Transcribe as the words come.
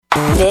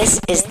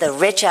This is the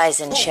Rich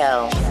Eisen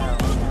Show.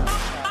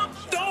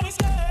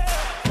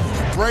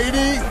 Brady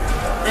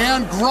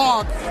and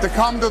Gronk to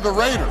come to the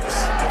Raiders.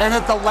 And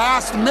at the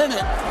last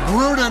minute,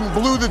 Gruden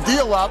blew the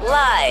deal up.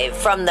 Live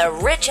from the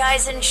Rich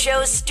Eisen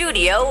Show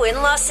studio in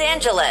Los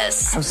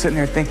Angeles. I was sitting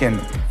there thinking,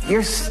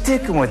 you're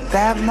sticking with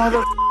that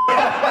mother...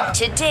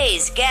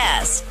 Today's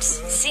guests,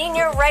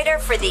 senior writer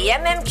for the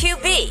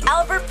MMQB,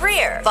 Albert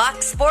Breer,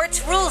 Fox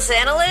Sports rules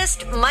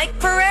analyst, Mike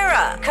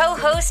Pereira,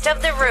 co-host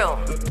of The Room,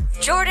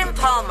 Jordan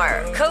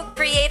Palmer,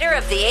 co-creator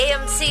of the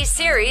AMC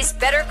series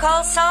Better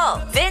Call Saul,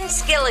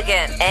 Vince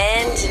Gilligan,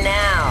 and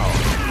now,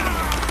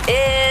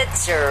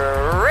 it's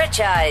Rich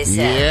Eisen.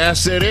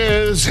 Yes, it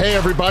is. Hey,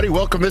 everybody.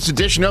 Welcome to this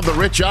edition of the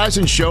Rich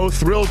Eisen Show.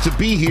 Thrilled to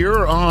be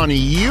here on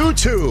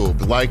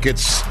YouTube like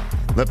it's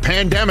the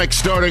pandemic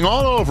starting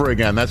all over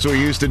again. That's what we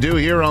used to do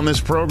here on this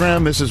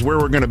program. This is where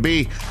we're going to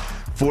be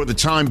for the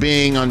time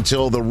being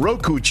until the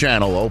Roku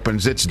channel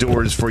opens its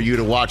doors for you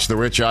to watch the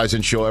Rich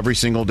Eisen Show every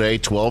single day,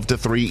 12 to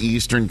 3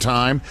 Eastern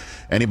time.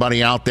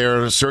 Anybody out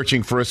there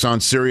searching for us on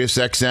Sirius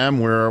XM,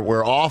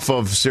 we're off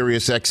of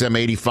Sirius XM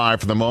 85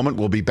 for the moment.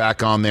 We'll be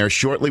back on there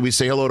shortly. We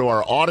say hello to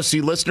our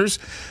Odyssey listeners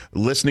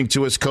listening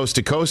to us coast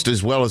to coast,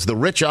 as well as the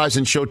Rich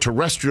Eisen Show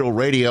terrestrial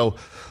radio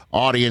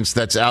audience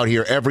that's out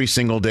here every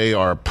single day.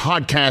 Our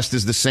podcast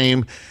is the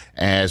same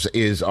as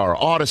is our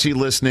Odyssey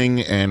listening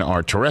and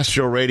our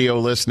terrestrial radio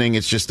listening.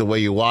 It's just the way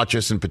you watch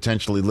us and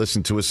potentially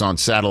listen to us on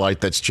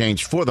satellite that's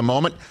changed for the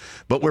moment.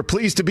 But we're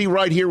pleased to be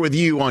right here with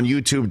you on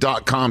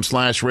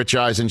youtube.com/Rich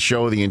Eisen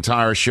Show. The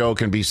entire show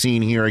can be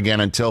seen here again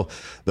until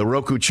the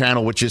Roku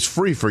channel, which is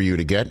free for you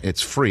to get.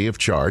 It's free of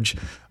charge.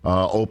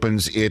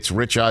 Opens its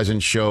Rich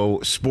Eisen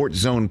Show Sports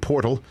Zone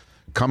portal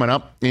coming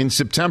up in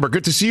September.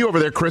 Good to see you over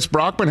there, Chris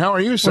Brockman. How are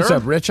you, sir? What's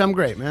up, Rich? I'm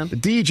great, man.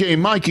 DJ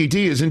Mikey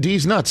D is in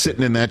D's nuts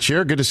sitting in that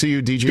chair. Good to see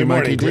you, DJ Good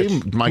Mikey morning, D. Rich.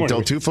 Mike Good Del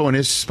morning. Tufo in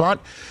his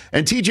spot.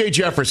 And TJ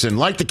Jefferson,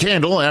 light the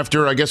candle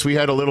after, I guess, we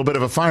had a little bit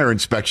of a fire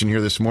inspection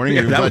here this morning.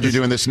 Yeah, I'm glad you're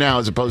doing this now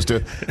as opposed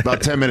to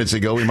about 10 minutes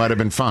ago. We might have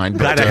been fined.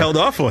 Glad I held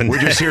off one.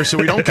 We're just here so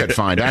we don't get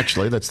fined,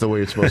 actually. That's the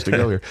way it's supposed to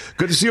go here.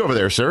 Good to see you over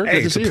there, sir. Hey, Good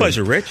to it's see a you.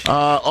 pleasure, Rich.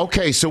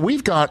 Okay, so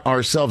we've got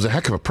ourselves a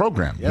heck of a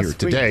program Yes, here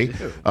today. we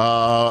do.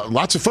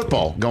 Lots of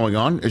football going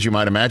on, as you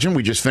might imagine.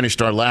 We just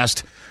finished our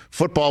last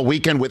football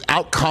weekend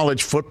without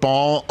college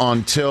football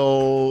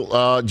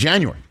until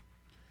January.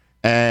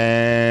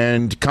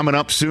 And coming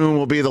up soon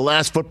will be the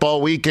last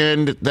football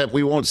weekend that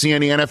we won't see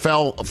any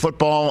NFL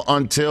football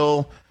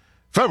until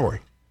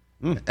February.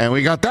 And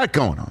we got that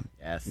going on,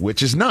 Yes.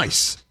 which is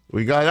nice.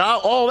 We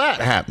got all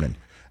that happening.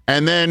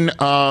 And then,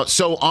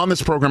 so on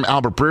this program,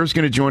 Albert Breer is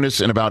going to join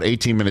us in about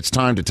 18 minutes'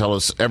 time to tell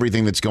us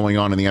everything that's going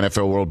on in the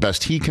NFL world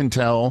best he can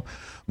tell.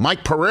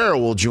 Mike Pereira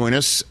will join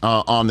us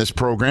on this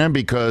program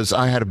because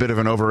I had a bit of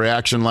an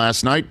overreaction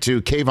last night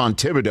to Kayvon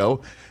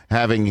Thibodeau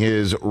having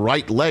his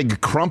right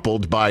leg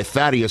crumpled by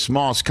Thaddeus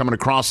Moss coming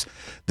across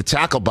the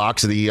tackle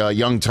box of the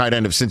young tight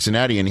end of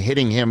Cincinnati and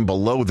hitting him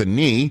below the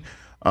knee.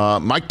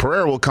 Mike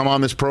Pereira will come on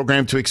this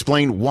program to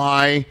explain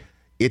why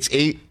it's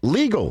a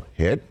legal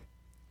hit,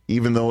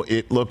 even though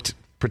it looked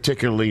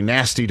particularly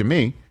nasty to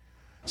me.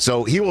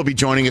 So he will be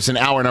joining us in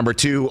hour number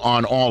 2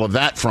 on all of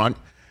that front.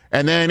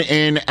 And then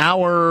in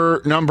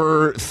hour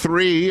number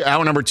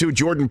 2,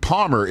 Jordan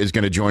Palmer is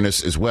going to join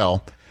us as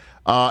well.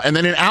 And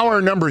then in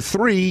hour number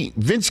 3,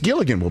 Vince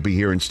Gilligan will be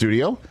here in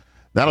studio.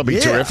 That'll be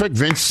terrific.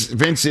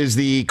 Vince is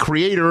the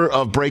creator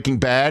of Breaking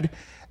Bad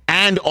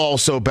and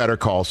also Better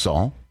Call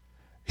Saul.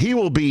 He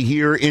will be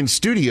here in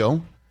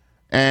studio.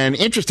 And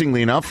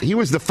interestingly enough, he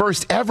was the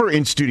first ever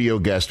in-studio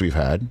guest we've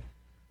had.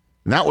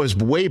 And that was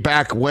way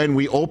back when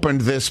we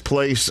opened this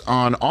place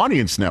on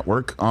Audience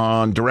Network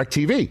on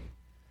DirecTV.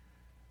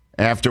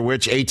 After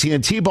which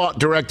AT&T bought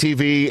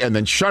DirecTV and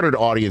then shuttered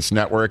Audience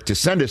Network to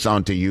send us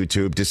onto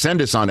YouTube, to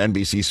send us on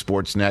NBC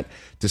Sportsnet,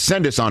 to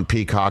send us on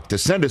Peacock, to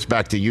send us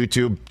back to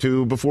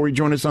YouTube before you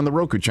join us on the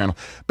Roku channel.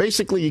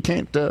 Basically, you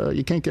can't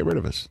get rid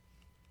of us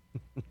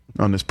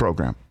on this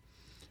program.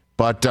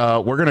 But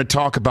we're going to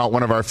talk about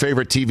one of our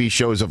favorite TV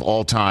shows of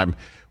all time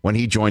when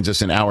he joins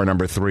us in hour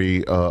number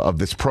 3 of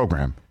this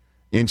program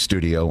in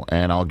studio.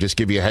 And I'll just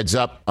give you a heads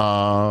up.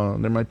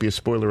 There might be a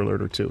spoiler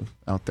alert or two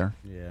out there.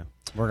 Yeah,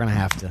 we're going to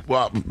have to.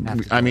 Well,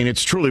 I mean,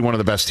 it's truly one of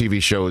the best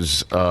TV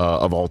shows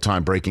of all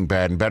time, Breaking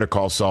Bad. And Better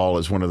Call Saul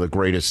is one of the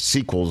greatest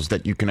sequels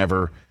that you can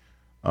ever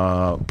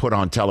put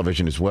on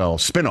television as well.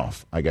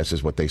 Spinoff, I guess,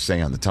 is what they say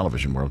on the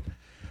television world.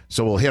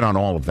 So we'll hit on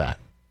all of that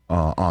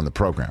on the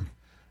program.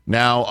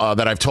 Now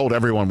that I've told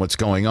everyone what's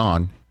going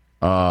on,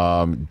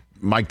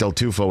 Mike Del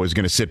Tufo is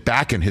going to sit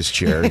back in his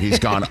chair. He's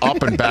gone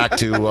up and back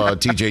to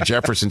TJ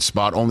Jefferson's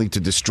spot only to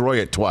destroy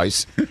it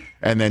twice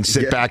and then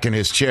sit back in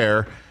his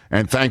chair.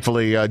 And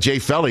thankfully, Jay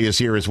Felly is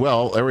here as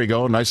well. There we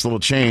go. Nice little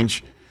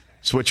change.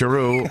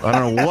 Switcheroo. I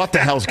don't know what the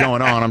hell's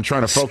going on. I'm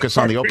trying to focus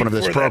on the open of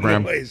this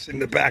program. In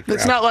the background.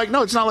 It's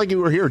not like you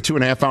were here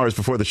 2.5 hours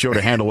before the show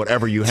to handle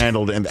whatever you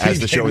handled and as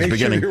the show was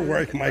beginning. Sure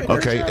your mic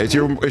okay, is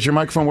your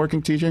microphone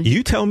working, TJ?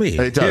 You tell me.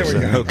 It does.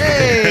 There we go. Okay.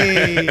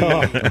 Hey!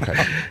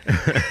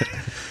 Okay.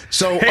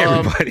 So, hey,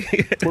 everybody.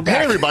 Hey,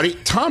 everybody.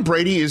 Tom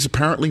Brady is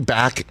apparently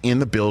back in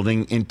the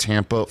building in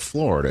Tampa,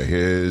 Florida.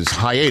 His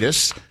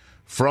hiatus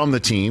from the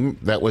team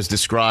that was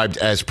described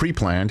as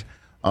pre-planned,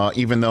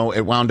 even though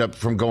it wound up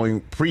from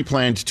going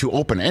pre-planned to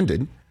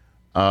open-ended,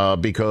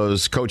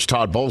 because Coach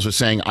Todd Bowles was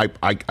saying, I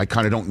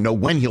kind of don't know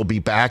when he'll be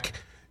back.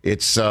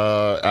 It's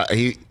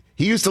he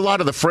used a lot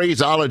of the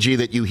phraseology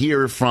that you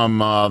hear from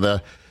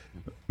the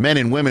men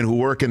and women who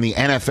work in the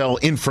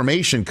NFL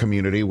information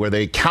community, where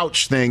they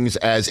couch things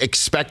as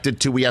expected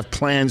to. We have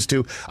plans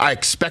to. I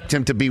expect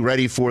him to be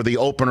ready for the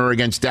opener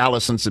against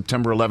Dallas on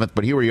September 11th.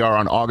 But here we are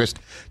on August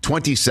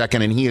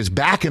 22nd, and he is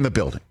back in the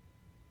building.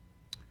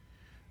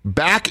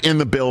 Back in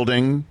the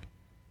building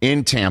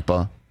in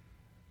Tampa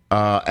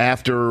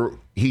after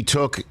he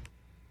took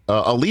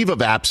a leave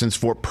of absence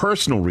for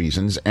personal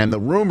reasons, and the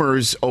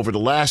rumors over the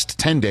last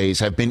 10 days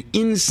have been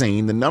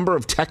insane. The number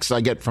of texts I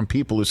get from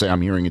people who say,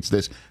 I'm hearing it's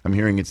this, I'm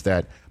hearing it's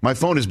that. My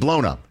phone is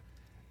blown up.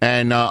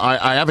 And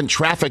I haven't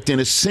trafficked in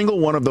a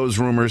single one of those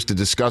rumors to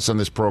discuss on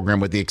this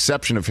program, with the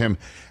exception of him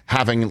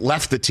having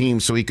left the team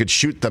so he could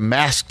shoot the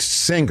Masked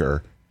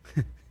Singer.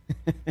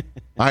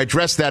 I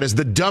addressed that as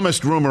the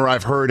dumbest rumor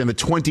I've heard in the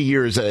 20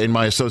 years in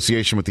my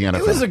association with the NFL.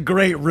 It was a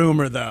great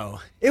rumor, though.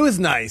 It was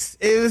nice.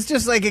 It was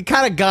just like it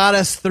kind of got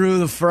us through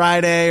the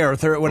Friday or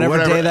whatever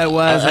day that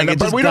was. Like,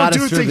 but we don't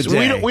do things.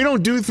 We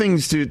don't do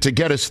things to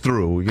get us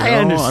through. You know? I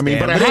understand. I mean,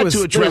 but I had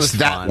to address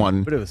that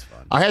one. But it was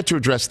fun. I had to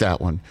address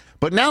that one.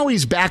 But now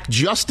he's back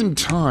just in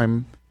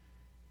time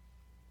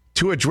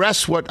to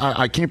address what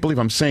I can't believe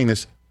I'm saying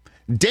this.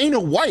 Dana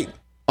White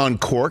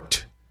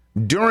uncorked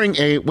during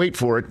a, wait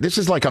for it, this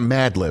is like a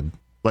Mad Lib.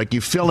 Like,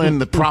 you fill in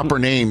the proper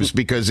names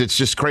because it's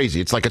just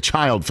crazy. It's like a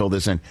child fill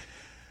this in.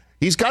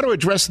 He's got to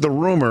address the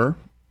rumor,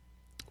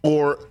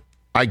 or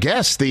I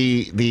guess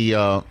the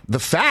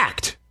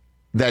fact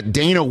that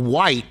Dana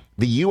White,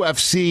 the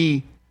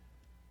UFC,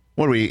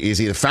 is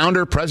he the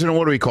founder, president?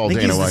 What do we call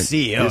Dana White?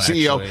 The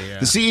CEO.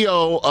 The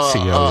CEO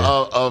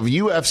of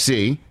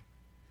UFC.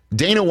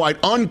 Dana White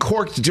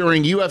uncorked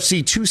during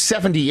UFC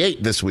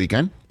 278 this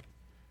weekend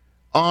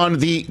on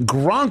the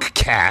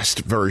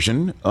Gronkcast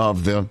version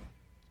of the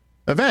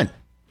event.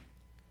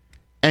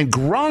 And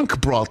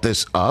Gronk brought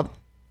this up,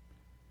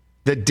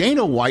 that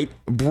Dana White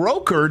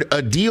brokered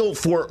a deal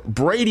for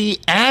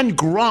Brady and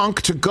Gronk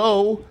to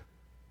go,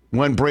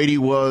 when Brady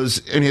was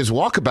in his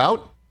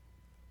walkabout,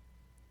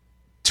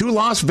 to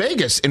Las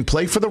Vegas and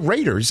play for the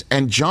Raiders,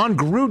 and John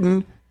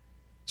Gruden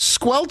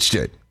squelched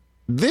it.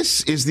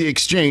 This is the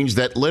exchange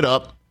that lit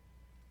up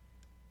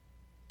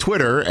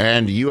Twitter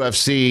and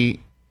UFC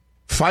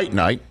Fight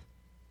Night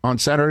on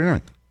Saturday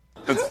night.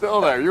 It's still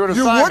there. You would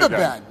have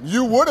been.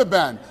 You would have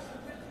been.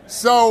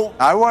 So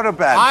I would have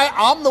been.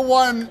 I'm the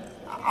one.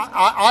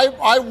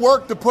 I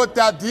worked to put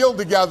that deal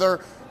together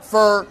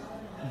for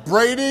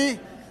Brady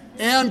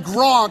and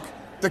Gronk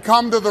to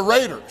come to the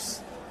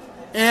Raiders,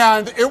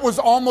 and it was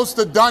almost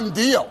a done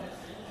deal.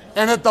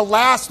 And at the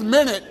last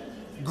minute,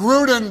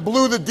 Gruden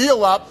blew the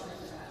deal up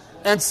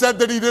and said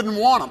that he didn't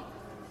want him.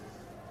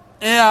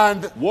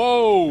 And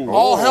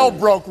all hell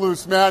broke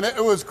loose, man.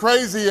 It was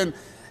crazy.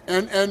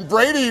 And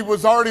Brady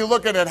was already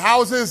looking at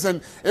houses,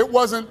 and it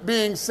wasn't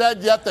being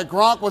said yet that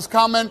Gronk was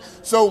coming.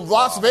 So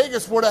Las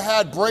Vegas would have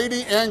had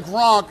Brady and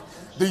Gronk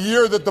the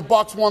year that the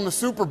Bucs won the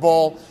Super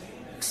Bowl,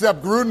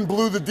 except Gruden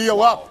blew the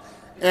deal up.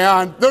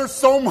 And there's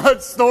so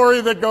much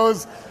story that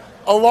goes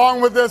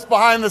along with this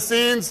behind the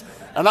scenes.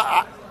 And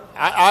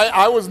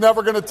I was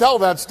never going to tell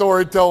that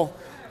story till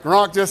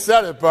Gronk just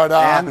said it, but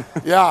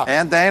yeah.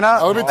 And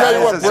Dana, let me tell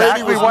you what,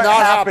 Brady was what not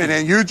happened,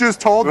 happy. and you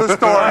just told the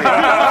story.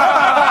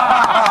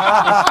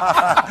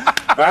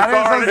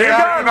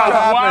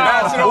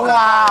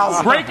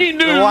 Wow. Breaking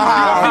news.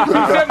 Wow.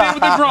 278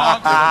 with the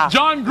Gronk.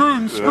 John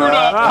Gruden screwed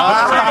up.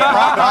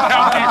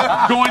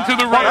 Going to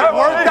the Raiders. It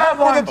worked out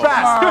for the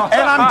best.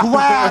 And I'm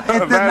glad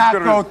it did not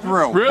go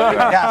through. Really?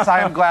 Yes, I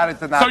am glad it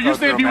did not go through. So you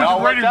say if he was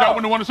the Raiders, that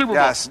wouldn't have won a Super Bowl?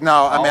 Yes.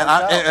 No, I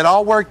mean, it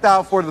all worked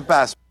out for the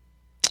best.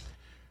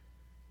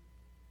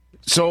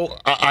 So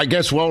I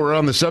guess while we're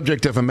on the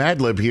subject of a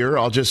Mad Lib here,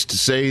 I'll just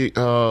say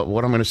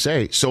what I'm going to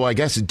say. So I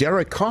guess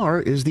Derek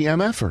Carr is the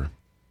MFer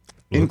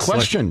in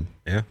question.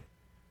 Yeah.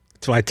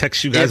 That's why I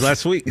texted you guys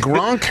last week.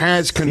 Gronk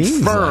has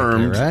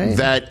confirmed like it, right?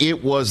 that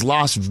it was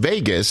Las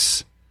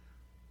Vegas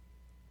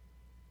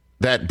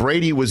that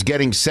Brady was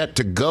getting set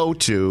to go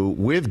to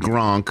with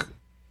Gronk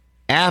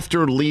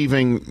after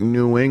leaving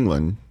New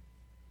England.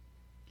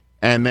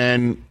 And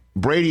then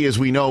Brady, as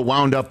we know,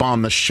 wound up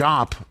on the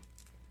shop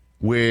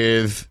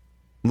with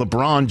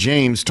LeBron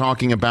James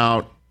talking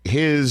about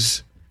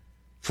his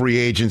free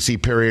agency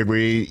period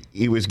where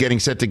he was getting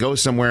set to go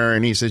somewhere,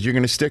 and he says, "You're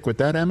going to stick with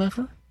that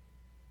MFer?"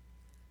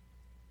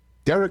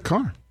 Derek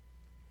Carr,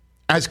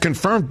 as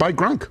confirmed by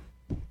Gronk.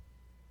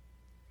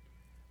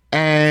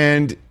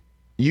 And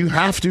you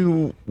have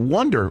to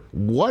wonder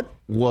what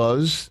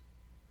was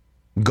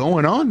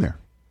going on there.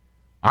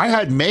 I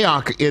had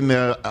Mayock in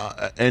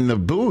the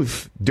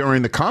booth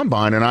during the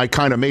combine, and I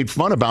kind of made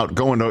fun about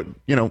going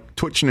to,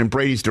 twitching in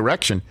Brady's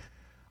direction.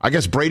 I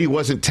guess Brady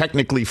wasn't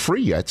technically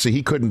free yet, so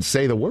he couldn't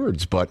say the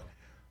words. But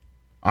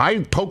I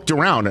poked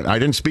around, and I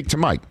didn't speak to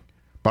Mike,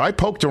 but I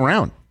poked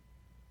around,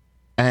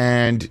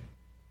 and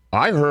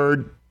I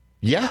heard,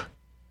 yeah,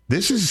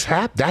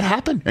 that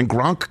happened, and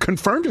Gronk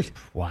confirmed it.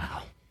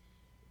 Wow.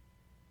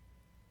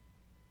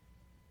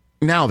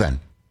 Now then,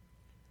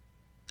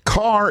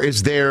 Carr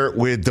is there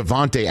with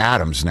Davante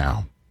Adams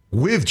now,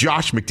 with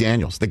Josh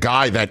McDaniels, the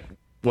guy that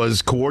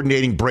was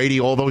coordinating Brady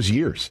all those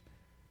years.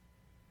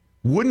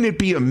 Wouldn't it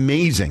be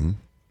amazing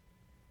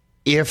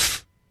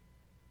if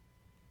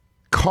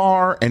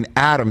Carr and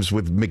Adams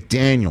with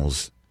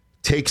McDaniels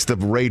takes the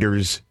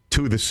Raiders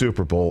to the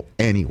Super Bowl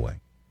anyway?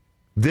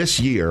 This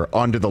year,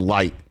 under the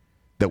light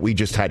that we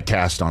just had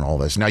cast on all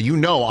this. Now, you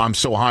know I'm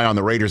so high on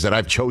the Raiders that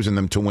I've chosen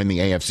them to win the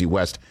AFC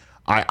West.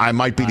 I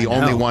might be the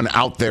only one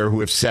out there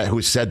who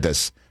said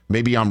this.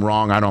 Maybe I'm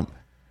wrong. I don't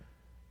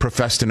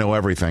profess to know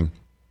everything.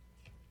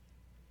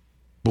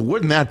 But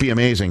wouldn't that be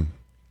amazing?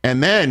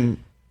 And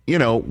then,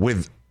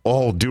 with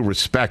all due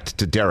respect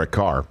to Derek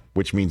Carr,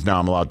 which means now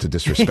I'm allowed to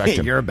disrespect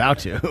him. You're about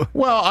to.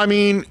 Well, I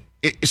mean,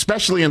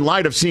 especially in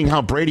light of seeing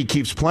how Brady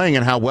keeps playing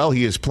and how well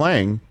he is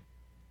playing,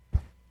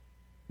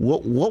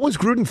 what was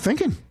Gruden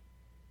thinking?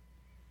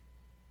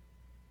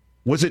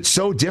 Was it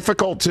so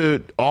difficult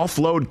to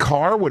offload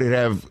Carr? Would it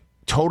have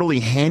totally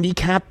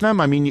handicapped them?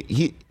 I mean,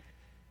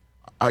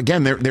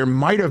 there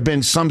might have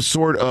been some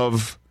sort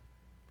of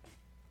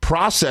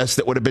process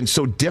that would have been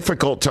so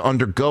difficult to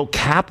undergo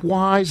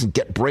cap-wise and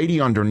get Brady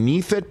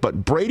underneath it.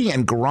 But Brady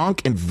and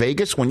Gronk in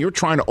Vegas, when you're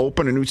trying to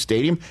open a new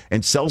stadium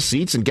and sell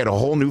seats and get a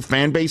whole new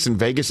fan base in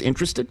Vegas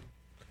interested?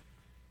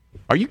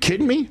 Are you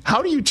kidding me?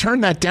 How do you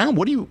turn that down?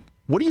 What are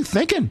you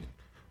thinking?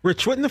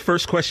 Rich, wouldn't the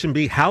first question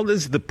be, how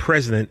does the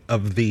president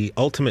of the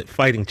Ultimate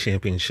Fighting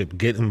Championship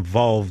get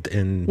involved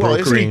in brokering?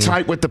 Well, isn't he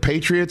tight with the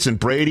Patriots and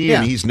Brady,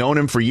 Yeah. and he's known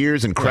him for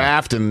years, and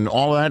Kraft and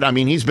all that? I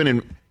mean, he's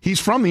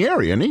from the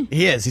area, isn't he?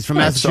 He is. He's from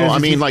Massachusetts. So, I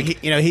mean,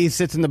 he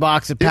sits in the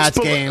box at Pat's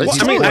games.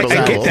 Well,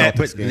 I get that,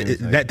 but games.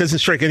 that doesn't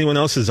strike anyone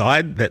else's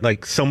odd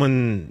that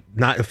someone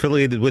not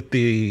affiliated with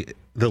the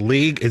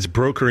league is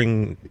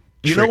brokering.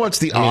 You know what's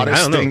the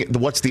oddest thing? Know.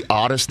 What's the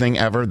oddest thing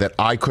ever that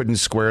I couldn't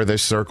square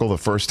this circle the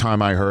first time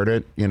I heard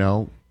it?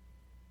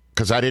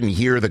 Because I didn't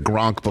hear the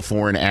Gronk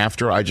before and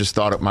after. I just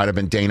thought it might have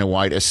been Dana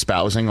White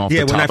espousing off the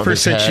top of his head. Yeah, when I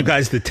first sent you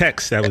guys the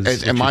text, that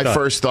was. And my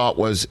first thought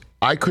was,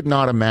 I could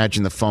not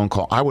imagine the phone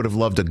call. I would have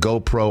loved a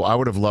GoPro. I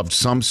would have loved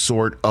some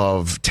sort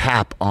of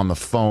tap on the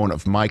phone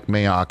of Mike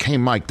Mayock. Hey,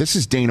 Mike, this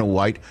is Dana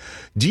White.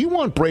 Do you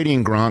want Brady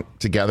and Gronk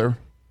together?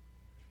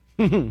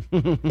 And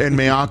what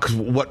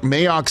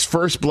Mayock's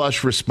first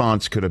blush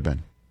response could have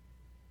been.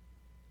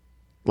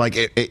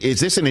 Is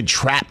this an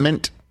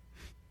entrapment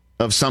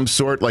of some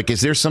sort?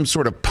 Is there some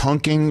sort of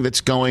punking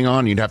that's going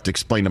on? You'd have to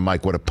explain to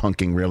Mike what a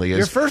punking really is.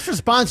 Your first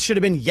response should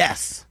have been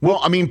yes.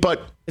 Well, I mean,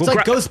 but it's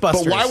like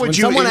Ghostbusters. But why would when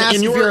you? Someone asks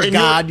if you're a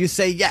god, you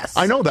say yes.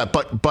 I know that,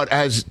 but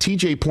as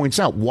TJ points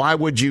out, why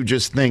would you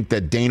just think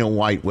that Dana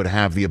White would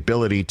have the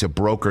ability to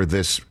broker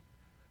this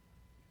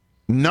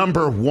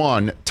number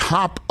one,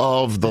 top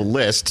of the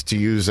list, to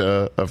use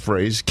a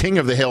phrase, king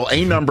of the hill,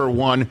 a number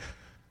one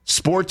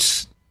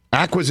sports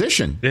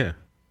acquisition? Yeah.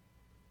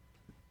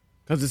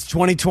 Because it's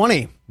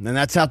 2020, and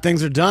that's how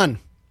things are done.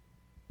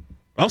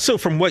 Also,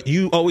 from what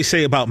you always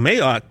say about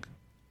Mayock,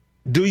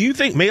 do you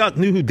think Mayock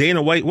knew who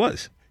Dana White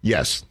was?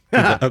 Yes.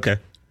 Okay.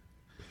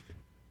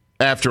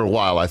 After a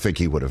while, I think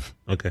he would have.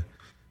 Okay.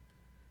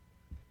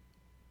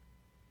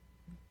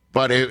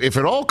 But if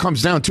it all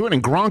comes down to it,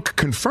 and Gronk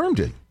confirmed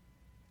it,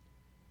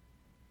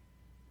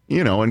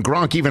 and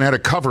Gronk even had to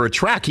cover a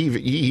track.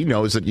 He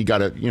knows that you got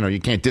to, you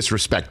can't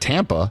disrespect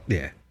Tampa.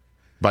 Yeah.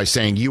 By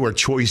saying you are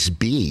choice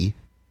B.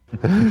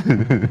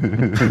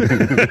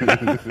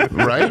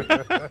 Right?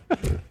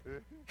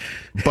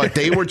 But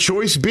they were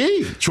choice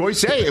B,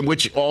 choice A,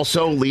 which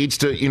also leads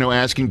to,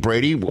 asking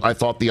Brady. I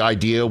thought the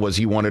idea was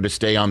he wanted to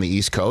stay on the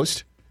East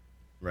Coast.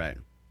 Right.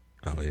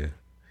 Oh, yeah.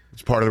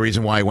 It's part of the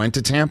reason why he went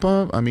to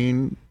Tampa. I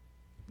mean,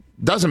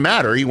 doesn't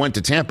matter. He went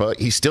to Tampa.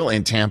 He's still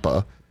in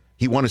Tampa.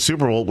 He won a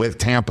Super Bowl with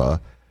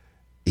Tampa.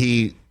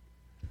 He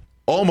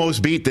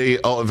almost beat the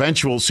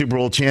eventual Super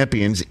Bowl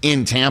champions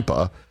in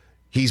Tampa.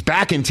 He's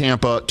back in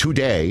Tampa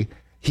today.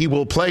 He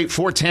will play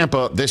for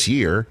Tampa this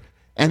year,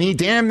 and he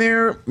damn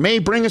near may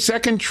bring a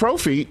second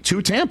trophy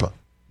to Tampa.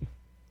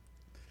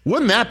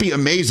 Wouldn't that be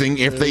amazing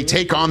if they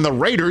take on the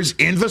Raiders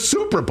in the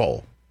Super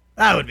Bowl?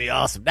 That would be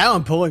awesome. Now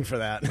I'm pulling for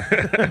that.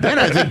 Then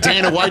I think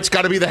Dana White's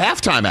got to be the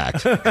halftime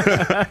act.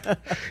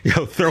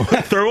 Yo, throw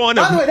on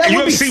a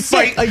UFC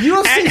fight. A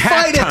UFC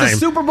fight at the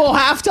Super Bowl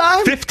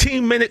halftime?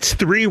 15 minutes,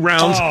 3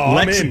 rounds.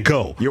 Let's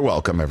go. You're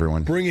welcome,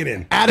 everyone. Bring it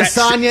in.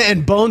 Adesanya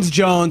and Bones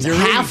Jones,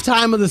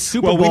 halftime of the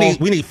Super Bowl. Well,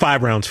 we need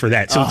 5 rounds for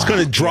that. So it's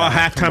going to draw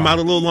halftime out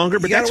a little longer,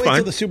 but that's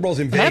fine. The Super Bowl's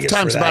in Vegas.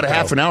 Halftime's about a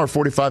half an hour,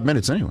 45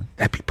 minutes anyway.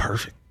 That'd be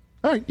perfect.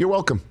 All right, you're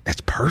welcome.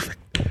 That's perfect.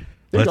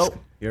 There you go.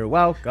 You're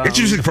welcome. It's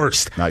usually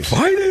first. Nice.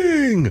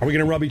 Fighting. Are we going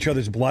to rub each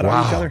other's blood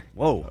on each other?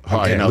 Whoa. Oh,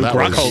 I know. That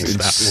was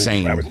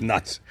insane. That was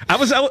nuts. I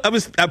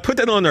put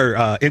that on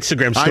our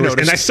Instagram stories,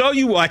 and I saw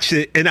you watch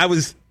it, and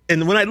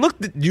And when I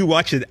looked at you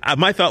watch it,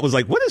 my thought was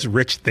like, what is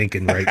Rich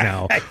thinking right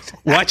now?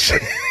 Watching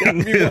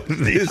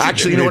this.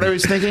 Actually, you know what I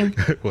was thinking?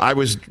 I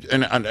was,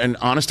 and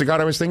honest to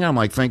God, I was thinking, I'm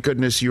like, thank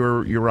goodness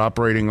you're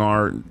operating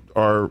our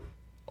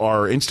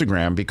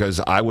Instagram, because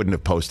I wouldn't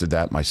have posted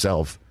that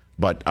myself.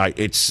 But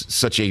it's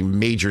such a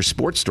major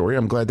sports story.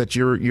 I'm glad that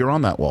you're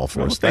on that wall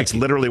for us. That's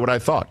literally what I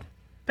thought.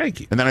 Thank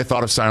you. And then I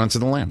thought of Silence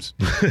of the Lambs.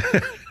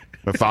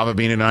 My father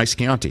being a nice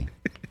Chianti.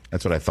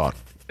 That's what I thought.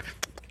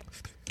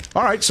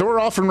 All right, so we're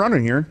off and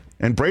running here.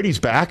 And Brady's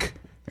back.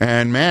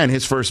 And, man,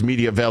 his first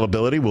media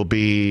availability will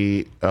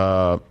be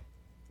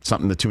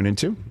something to tune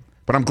into.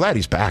 But I'm glad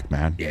he's back,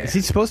 man. Yeah. Is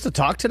he supposed to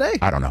talk today?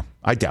 I don't know.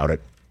 I doubt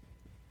it.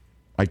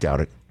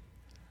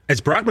 As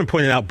Brockman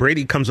pointed out,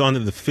 Brady comes onto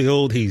the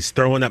field. He's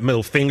throwing up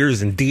middle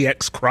fingers and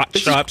DX crotch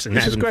chops and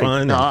having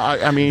fun.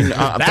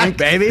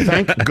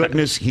 Thank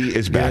goodness he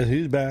is back. Yeah,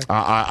 he's back.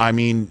 I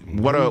mean,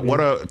 what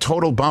a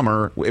total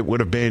bummer it would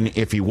have been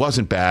if he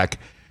wasn't back,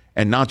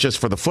 and not just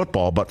for the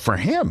football, but for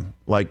him.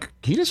 Like,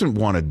 he doesn't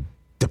want to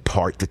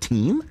depart the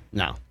team.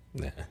 No.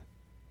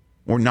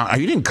 Or not.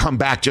 He didn't come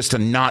back just to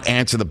not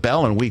answer the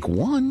bell in week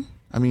 1.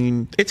 I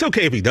mean, it's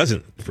okay if he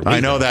doesn't.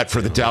 I know that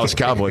for the Dallas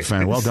Cowboy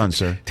fan. Well done,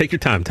 sir. Take your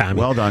time, Tommy.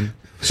 Well done.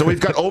 So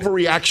we've got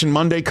Overreaction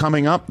Monday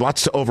coming up.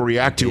 Lots to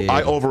overreact to. Yeah.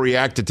 I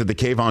overreacted to the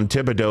Kayvon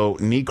Thibodeau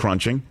knee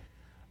crunching.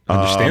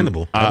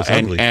 Understandable.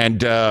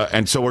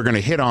 And so we're going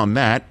to hit on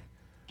that.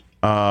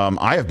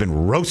 I have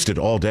been roasted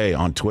all day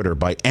on Twitter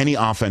by any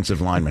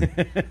offensive lineman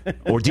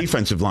or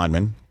defensive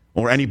lineman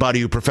or anybody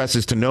who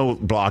professes to know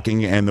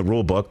blocking and the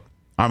rule book.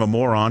 I'm a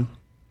moron,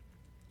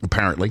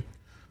 apparently.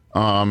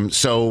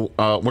 So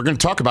we're going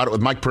to talk about it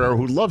with Mike Breer,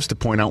 who loves to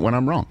point out when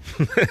I'm wrong.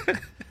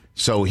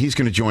 So he's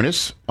going to join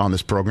us on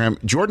this program.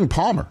 Jordan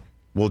Palmer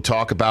will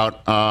talk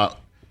about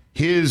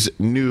his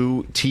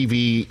new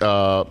TV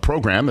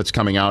program that's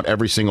coming out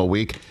every single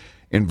week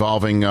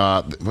involving,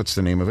 what's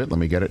the name of it? Let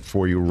me get it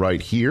for you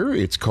right here.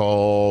 It's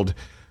called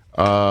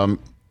The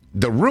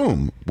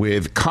Room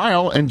with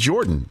Kyle and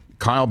Jordan.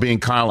 Kyle being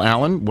Kyle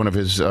Allen, one of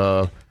his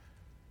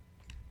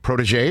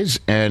proteges,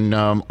 and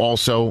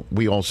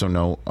we also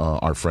know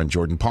our friend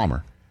Jordan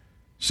Palmer.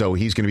 So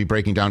he's going to be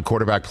breaking down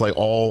quarterback play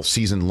all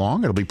season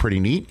long. It'll be pretty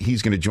neat.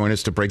 He's going to join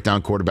us to break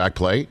down quarterback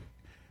play.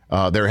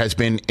 There has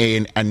been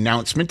an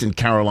announcement in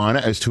Carolina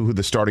as to who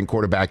the starting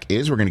quarterback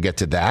is. We're going to get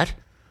to that.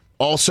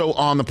 Also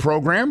on the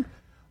program,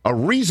 a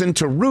reason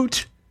to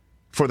root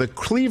for the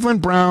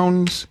Cleveland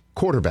Browns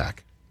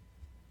quarterback.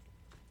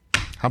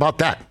 How about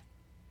that?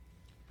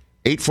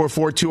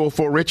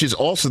 844-204-RICH is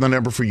also the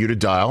number for you to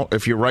dial.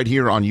 If you're right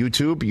here on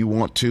YouTube, you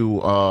want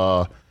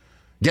to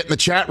get in the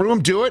chat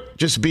room, do it.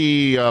 Just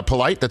be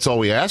polite. That's all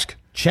we ask.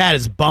 Chat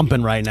is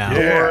bumping right now.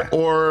 Yeah.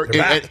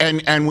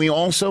 And we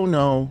also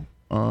know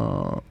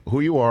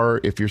who you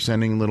are if you're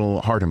sending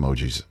little heart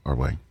emojis our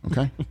way.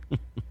 Okay?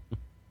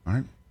 All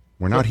right.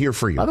 We're not here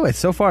for you. By the way,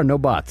 so far, no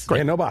bots. Great.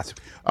 Yeah, no bots.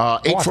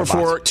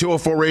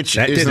 844-204-RICH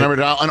is the number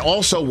to dial. And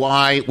also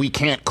why we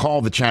can't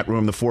call the chat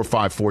room the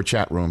 454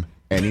 chat room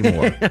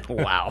anymore.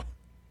 Wow.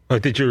 Oh,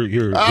 did your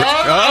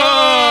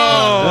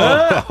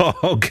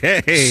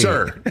okay.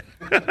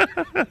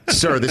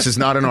 Sir, this is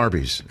not an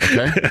Arby's,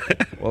 okay?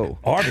 Whoa.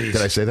 Arby's.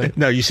 Did I say that?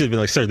 No, you should have been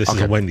like, sir, this is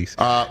a Wendy's.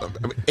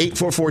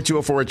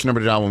 844-204-RICH,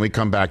 number to dial when we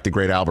come back. The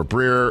great Albert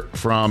Breer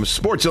from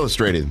Sports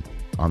Illustrated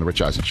on The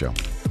Rich Eisen Show.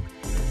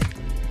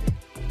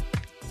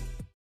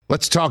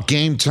 Let's talk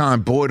Game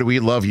Time. Boy, do we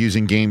love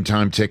using Game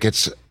Time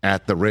tickets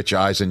at the Rich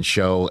Eisen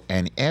Show.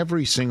 And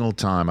every single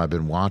time I've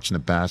been watching the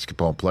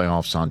basketball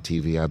playoffs on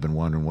TV, I've been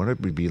wondering what it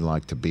would be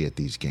like to be at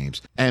these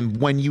games. And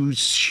when you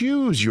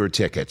choose your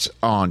tickets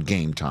on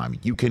Game Time,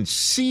 you can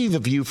see the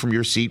view from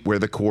your seat where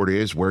the court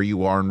is, where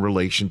you are in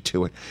relation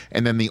to it.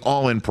 And then the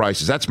all-in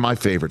prices. That's my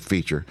favorite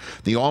feature.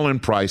 The all-in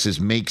prices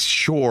makes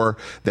sure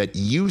that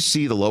you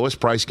see the lowest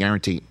price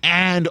guarantee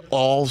and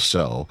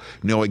also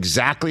know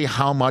exactly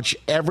how much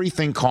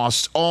everything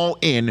costs all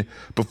in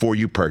before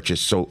you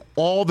purchase. So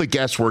all the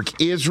guesswork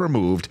is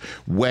removed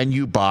when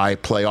you buy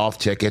playoff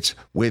tickets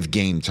with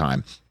Game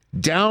Time.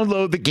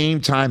 Download the Game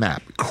Time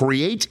app,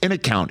 create an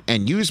account,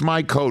 and use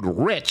my code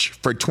RICH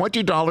for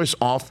 $20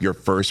 off your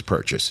first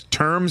purchase.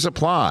 Terms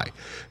apply.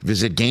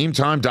 Visit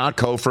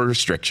GameTime.co for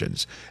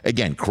restrictions.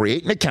 Again,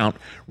 create an account,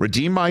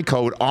 redeem my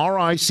code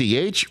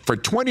RICH for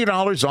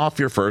 $20 off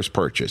your first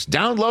purchase.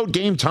 Download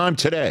Game Time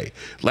today.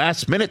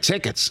 Last minute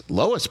tickets,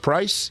 lowest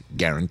price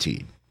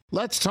guaranteed.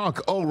 Let's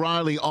talk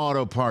O'Reilly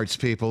Auto Parts,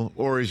 people,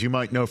 or as you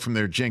might know from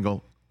their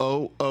jingle,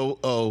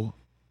 O'Reilly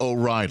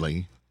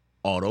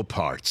Auto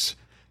Parts.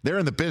 They're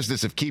in the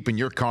business of keeping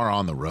your car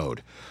on the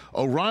road.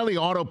 O'Reilly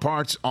Auto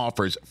Parts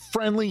offers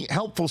friendly,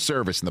 helpful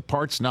service and the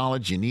parts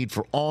knowledge you need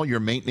for all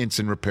your maintenance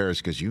and repairs,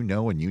 because you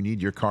know when you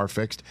need your car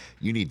fixed,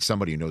 you need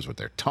somebody who knows what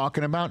they're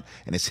talking about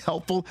and is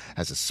helpful,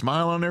 has a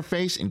smile on their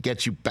face, and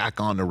gets you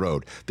back on the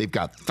road. They've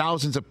got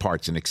thousands of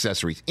parts and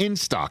accessories in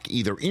stock,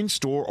 either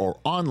in-store or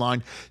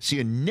online, so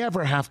you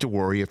never have to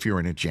worry if you're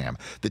in a jam.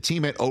 The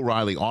team at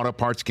O'Reilly Auto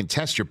Parts can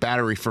test your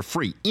battery for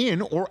free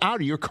in or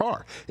out of your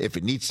car. If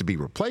it needs to be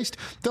replaced,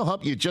 they'll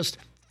help you just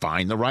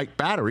find the right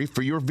battery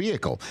for your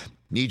vehicle.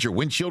 Need your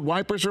windshield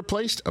wipers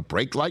replaced, a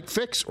brake light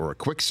fix, or a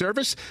quick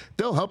service?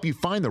 They'll help you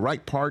find the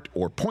right part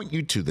or point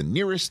you to the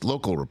nearest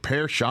local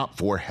repair shop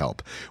for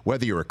help.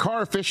 Whether you're a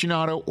car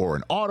aficionado or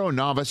an auto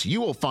novice, you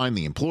will find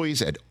the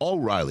employees at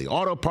O'Reilly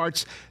Auto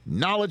Parts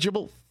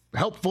knowledgeable,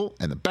 helpful,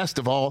 and the best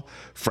of all,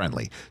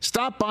 friendly.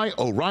 Stop by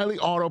O'Reilly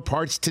Auto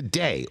Parts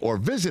today or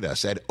visit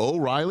us at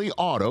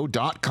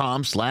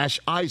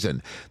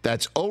O'ReillyAuto.com/Eisen.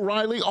 That's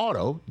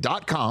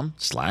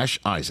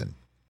O'ReillyAuto.com/Eisen.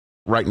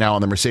 Right now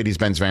on the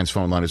Mercedes-Benz Vans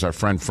phone line is our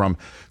friend from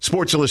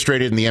Sports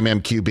Illustrated and the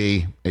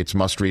MMQB. It's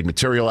must-read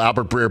material.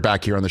 Albert Breer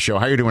back here on the show.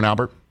 How are you doing,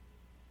 Albert?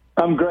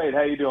 I'm great.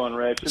 How you doing,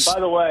 Rich? And by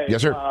the way,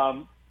 yes, sir.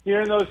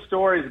 Hearing those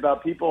stories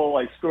about people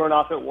like screwing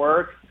off at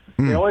work,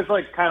 they always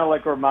kind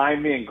of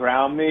remind me and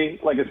ground me,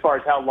 as far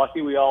as how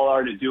lucky we all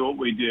are to do what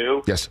we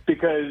do. Yes.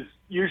 Because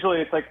usually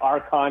it's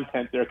our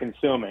content they're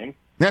consuming.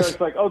 Yes.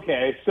 So it's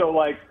okay, so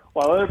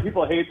while other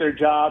people hate their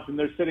jobs and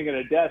they're sitting at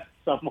a desk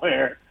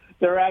somewhere,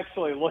 they're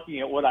actually looking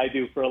at what I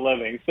do for a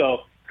living. So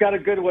it's got a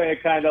good way of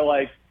kind of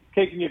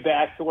taking you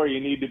back to where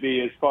you need to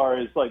be as far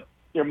as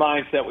your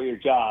mindset with your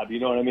job. You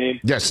know what I mean?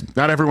 Yes.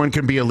 Not everyone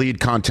can be a lead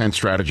content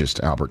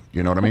strategist, Albert.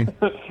 You know what I mean?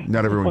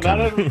 Not everyone can.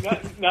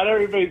 Not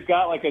everybody's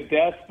got a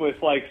desk with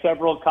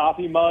several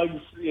coffee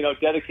mugs,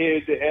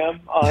 dedicated to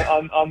him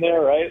on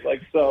there, right?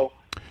 So.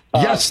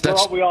 Yes,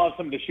 we all have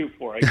something to shoot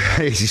for.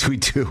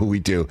 We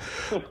do.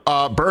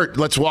 Bert,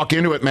 let's walk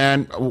into it,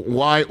 man.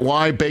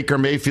 Why Baker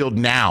Mayfield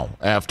now?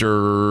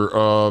 After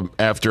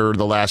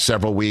the last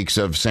several weeks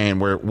of saying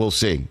we'll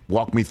see.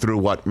 Walk me through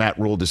what Matt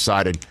Rule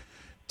decided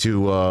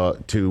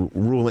to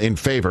rule in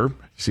favor.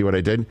 See what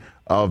I did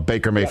of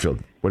Baker Mayfield.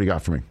 Yeah. What do you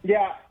got for me?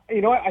 Yeah,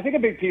 I think a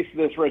big piece of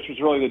this, Rich, was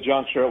really the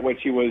juncture at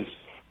which he was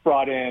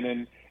brought in,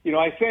 and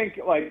I think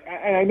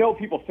and I know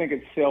people think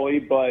it's silly,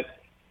 but.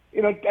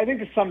 I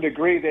think to some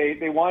degree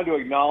they wanted to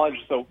acknowledge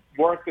the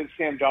work that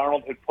Sam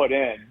Darnold had put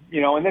in,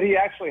 and that he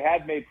actually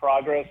had made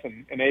progress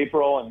in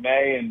April and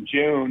May and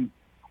June,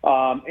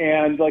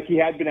 and he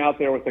had been out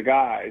there with the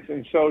guys.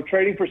 And so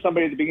trading for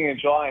somebody at the beginning of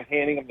July and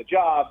handing him the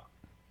job,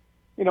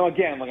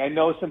 again, I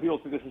know some people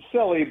think this is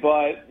silly,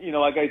 but,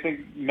 I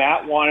think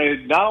Matt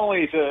wanted not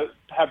only to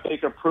have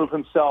Baker prove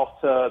himself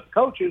to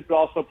coaches, but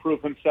also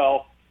prove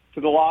himself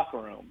to the locker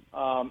room.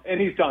 And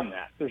he's done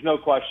that. There's no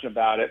question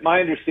about it.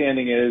 My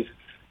understanding is,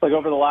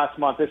 over the last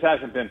month, this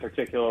hasn't been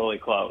particularly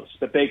close.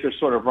 The Baker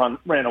sort of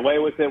ran away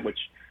with it, which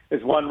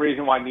is one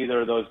reason why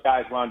neither of those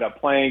guys wound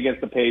up playing against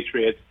the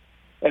Patriots.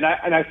 And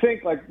I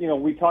think,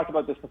 we talked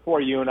about this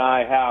before, you and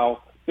I,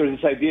 how there's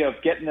this idea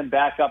of getting them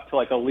back up to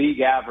a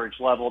league average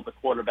level at the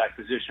quarterback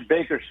position.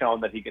 Baker's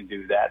shown that he can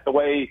do that. The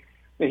way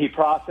that he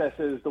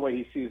processes, the way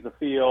he sees the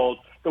field,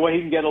 the way he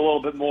can get a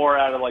little bit more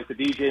out of the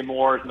DJ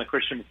Moores and the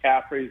Christian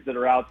McCaffreys that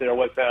are out there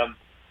with him.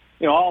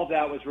 All of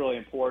that was really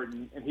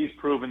important, and he's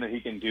proven that he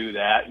can do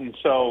that. And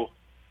so,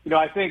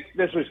 I think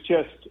this was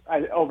just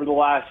over the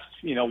last,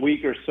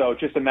 week or so,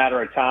 just a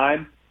matter of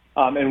time,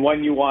 and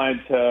when you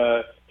wanted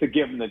to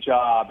give him the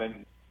job.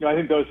 And, I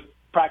think those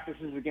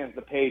practices against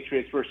the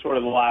Patriots were sort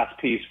of the last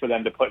piece for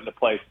them to put into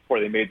place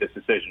before they made this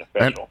decision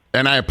official.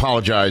 And I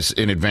apologize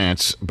in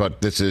advance,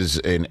 but this is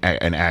an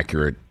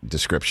accurate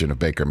description of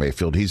Baker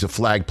Mayfield. He's a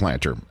flag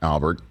planter,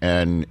 Albert,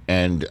 and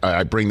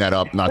I bring that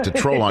up not to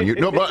troll on you.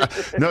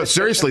 No,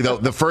 seriously though,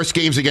 the first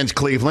game's against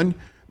Cleveland,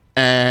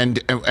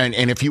 and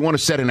if you want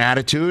to set an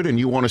attitude and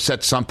you want to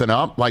set something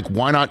up,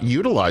 why not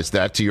utilize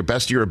that to your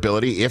best of your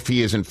ability if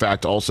he is in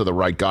fact also the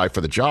right guy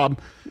for the job,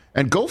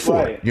 and go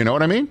for it. You know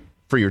what I mean?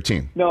 For your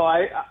team. No,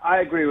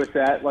 I agree with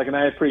that. And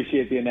I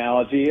appreciate the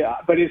analogy,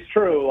 but it's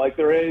true.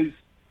 There is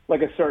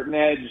a certain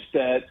edge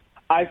that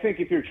I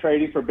think if you're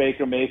trading for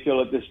Baker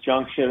Mayfield at this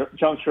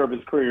juncture of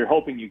his career, you're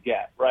hoping you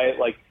get, right?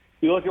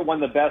 You look at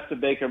when the best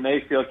of Baker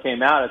Mayfield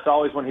came out, it's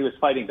always when he was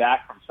fighting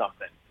back from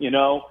something,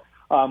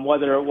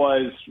 whether it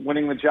was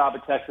winning the job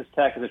at Texas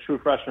Tech as a true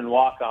freshman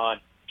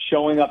walk-on,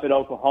 showing up at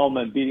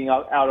Oklahoma and beating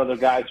out other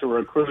guys who were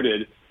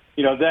recruited,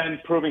 then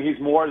proving he's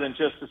more than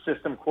just a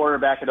system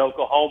quarterback at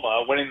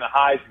Oklahoma, winning the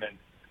Heisman,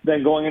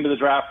 then going into the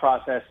draft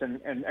process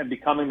and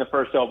becoming the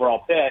first overall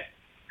pick.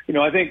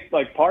 I think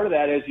part of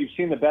that is you've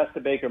seen the best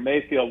of Baker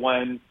Mayfield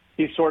when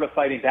he's sort of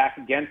fighting back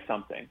against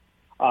something.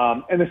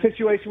 And the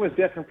situation was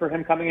different for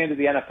him coming into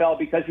the NFL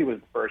because he was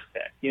the first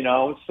pick,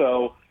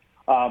 So,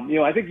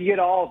 I think you get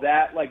all of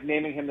that,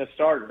 naming him the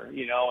starter,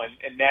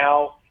 and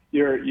now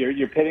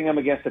you're pitting him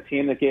against a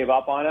team that gave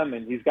up on him,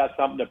 and he's got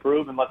something to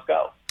prove, and let's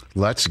go.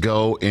 Let's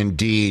go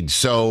indeed.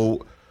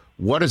 So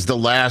what is the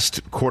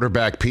last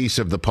quarterback piece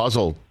of the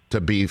puzzle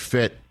to be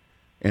fit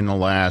in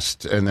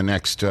the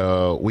next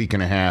week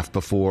and a half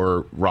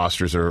before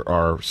rosters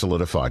are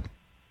solidified,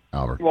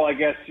 Albert? Well, I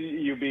guess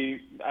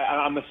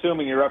I'm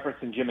assuming you're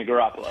referencing Jimmy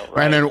Garoppolo,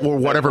 right? Or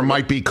whatever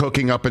might be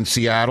cooking up in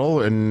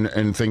Seattle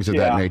and things of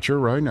that nature,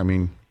 right?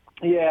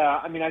 Yeah,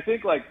 I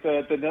think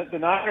the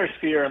Niners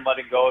fear in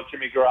letting go of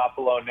Jimmy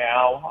Garoppolo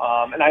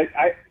now, and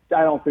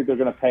I don't think they're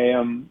going to pay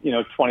him,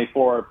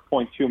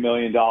 $24.2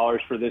 million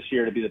for this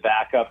year to be the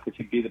backup, because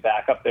he'd be the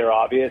backup there,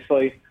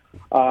 obviously.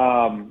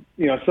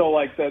 So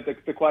like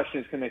the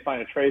question is, can they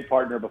find a trade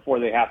partner before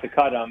they have to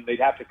cut him? They'd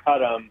have to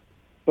cut him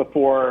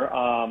before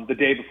the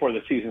day before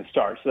the season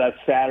starts. So that's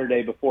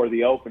Saturday before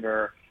the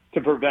opener to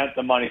prevent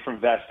the money from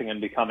vesting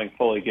and becoming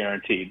fully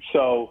guaranteed.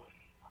 So,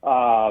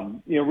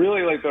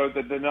 really like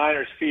the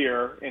Niners'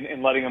 fear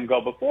in letting him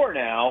go before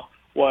now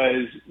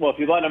was, well, if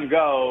you let him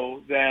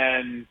go,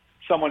 then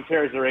someone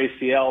tears their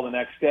ACL the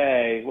next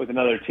day with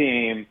another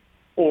team,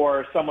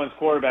 or someone's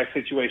quarterback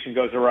situation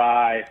goes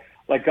awry.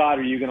 Like, God,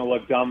 are you going to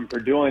look dumb for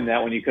doing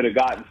that when you could have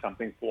gotten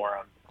something for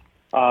him?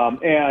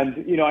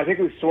 I think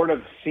we've sort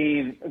of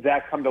seen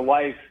that come to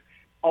life,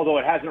 although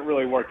it hasn't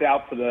really worked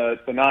out for the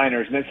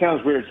Niners. And it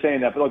sounds weird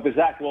saying that, but like the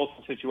Zach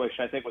Wilson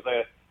situation, I think, was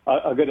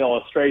a good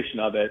illustration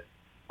of it.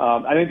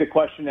 I think the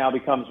question now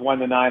becomes when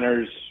the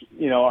Niners,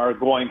 are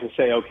going to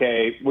say,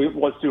 okay,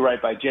 let's do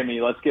right by Jimmy.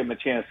 Let's give him a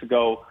chance to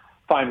go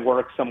find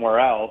work somewhere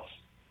else,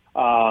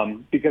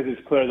 because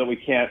it's clear that we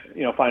can't,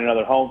 find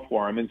another home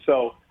for him. And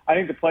so I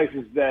think the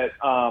places that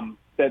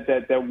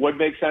would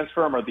make sense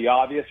for him are the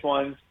obvious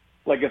ones.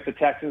 Like if the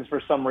Texans,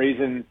 for some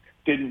reason,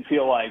 didn't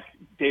feel like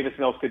Davis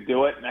Mills could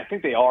do it, and I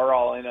think they are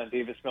all in on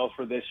Davis Mills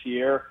for this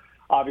year.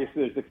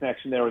 Obviously, there's the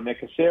connection there with Nick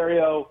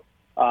Caserio.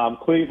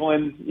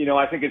 Cleveland,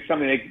 I think it's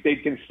something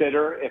they'd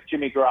consider if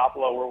Jimmy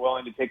Garoppolo were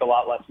willing to take a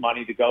lot less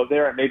money to go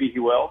there, and maybe he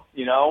will,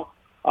 as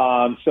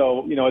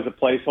a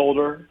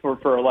placeholder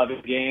for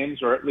 11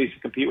 games, or at least to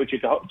compete with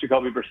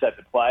Jacoby Brissett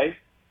to play.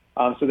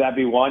 So that'd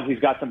be one. He's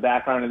got some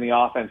background in the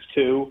offense,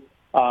 too.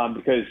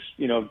 Because,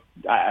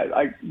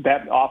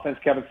 that offense,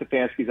 Kevin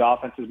Stefanski's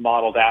offense, is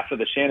modeled after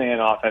the Shanahan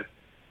offense.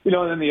 And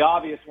then the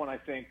obvious one, I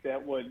think,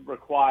 that would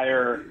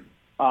require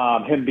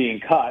him being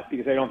cut,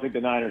 because I don't think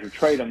the Niners would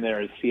trade him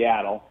there, is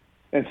Seattle.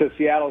 And so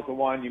Seattle's the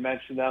one. You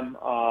mentioned them.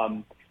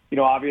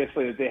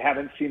 Obviously they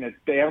haven't seen it.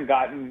 They haven't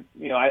gotten,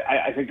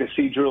 I think, to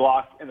see Drew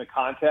Lock in the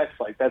context,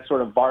 like that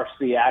sort of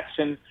varsity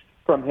action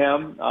from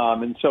him.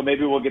 And so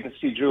maybe we'll get to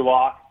see Drew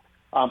Lock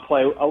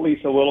play at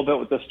least a little bit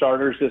with the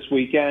starters this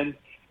weekend,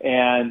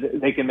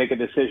 and they can make a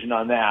decision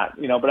on that.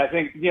 But I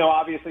think,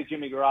 obviously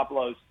Jimmy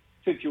Garoppolo's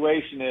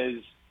situation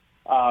is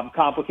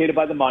complicated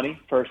by the money.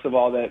 First of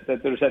all, that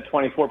there's that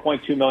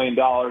 $24.2 million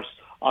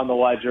on the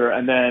ledger.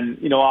 And then,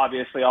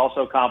 obviously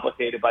also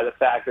complicated by the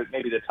fact that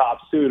maybe the top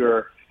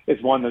suitor is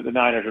one that the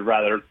Niners would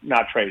rather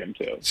not trade him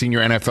to.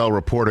 Senior NFL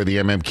reporter, the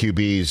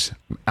MMQB's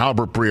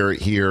Albert Breer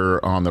here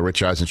on the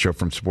Rich Eisen Show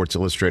from Sports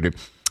Illustrated.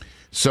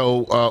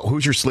 So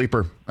who's your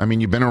sleeper? I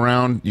mean, you've been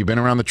around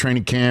the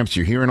training camps.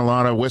 You're hearing a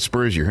lot of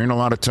whispers. You're hearing a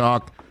lot of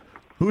talk.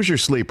 Who's your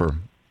sleeper,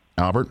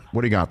 Albert?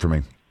 What do you got for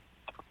me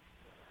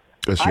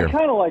this year? I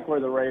kind of like where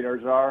the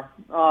Raiders are.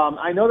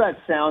 I know that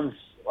sounds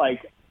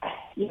like,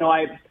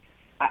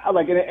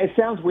 it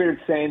sounds weird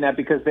saying that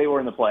because they were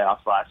in the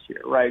playoffs last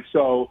year, right?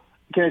 So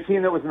can a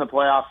team that was in the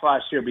playoffs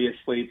last year be a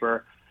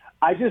sleeper?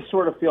 I just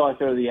sort of feel like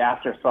they're the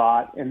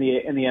afterthought in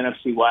the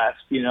NFC West.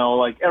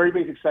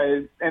 Everybody's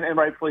excited, and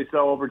rightfully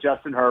so, over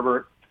Justin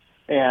Herbert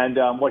and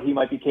what he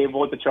might be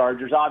capable with the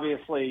Chargers.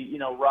 Obviously,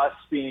 Russ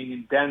being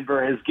in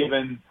Denver has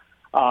given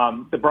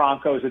the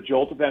Broncos a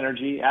jolt of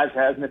energy, as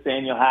has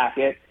Nathaniel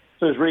Hackett.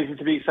 So there's reason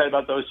to be excited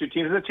about those two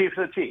teams. And the Chiefs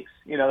are the Chiefs.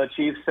 The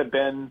Chiefs have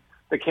been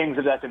the kings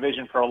of that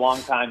division for a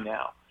long time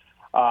now.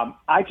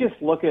 I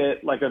just look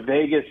at like a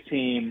Vegas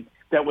team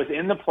that was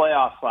in the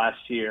playoffs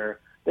last year.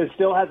 It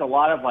still has a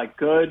lot of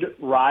good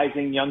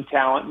rising young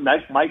talent.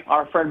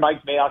 Our friend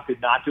Mike Mayock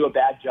did not do a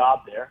bad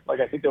job there.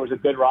 I think there was a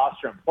good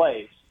roster in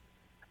place.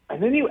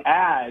 And then you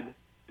add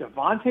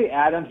Devontae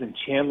Adams and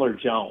Chandler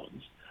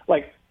Jones.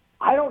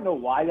 I don't know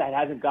why that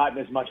hasn't gotten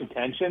as much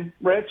attention,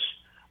 Rich,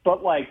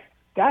 but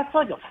that's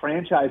a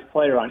franchise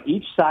player on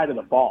each side of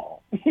the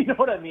ball. You know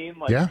what I mean?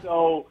 Yeah.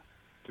 So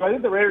do I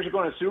think the Raiders are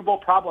going to Super Bowl?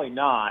 Probably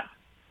not.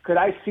 Could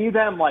I see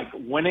them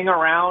winning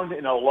around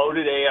in a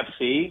loaded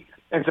AFC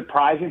and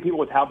surprising people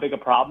with how big a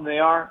problem they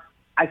are?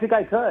 I think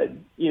I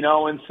could,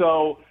 and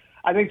so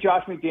I think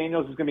Josh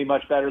McDaniels is going to be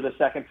much better the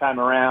second time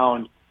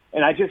around.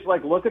 And I just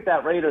look at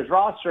that Raiders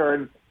roster,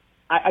 and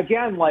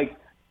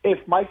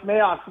if Mike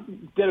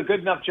Mayock did a good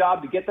enough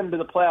job to get them to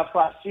the playoffs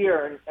last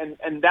year,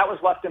 and that was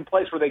left in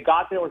place where they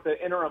got there with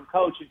the interim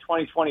coach in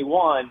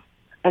 2021,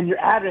 and you're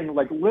adding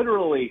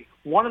literally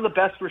one of the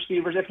best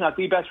receivers, if not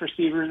the best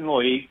receivers in the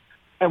league,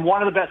 and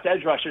one of the best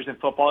edge rushers in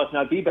football, if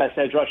not the best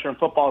edge rusher in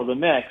football, to the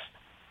mix.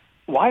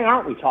 Why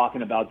aren't we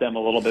talking about them a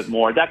little bit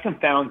more? That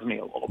confounds me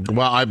a little bit.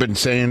 Well, I've been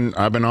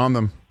on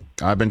them.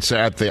 I've been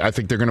sad. I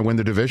think they're going to win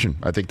the division.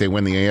 I think they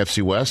win the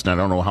AFC West, and I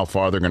don't know how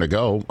far they're going to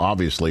go,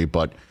 obviously.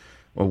 But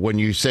when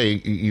you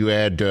say you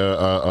add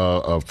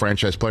a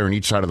franchise player on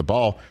each side of the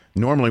ball,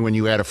 normally when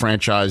you add a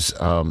franchise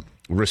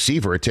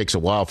receiver, it takes a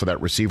while for that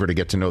receiver to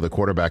get to know the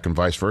quarterback and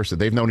vice versa.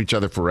 They've known each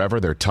other forever.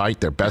 They're tight.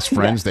 They're best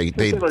friends. They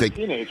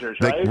teenagers,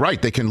 right? Right.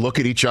 They can look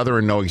at each other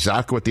and know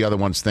exactly what the other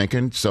one's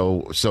thinking.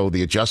 So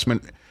the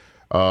adjustment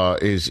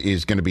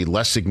is going to be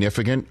less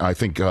significant. I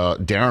think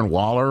Darren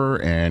Waller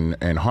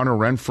and Hunter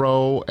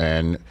Renfrow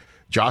and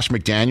Josh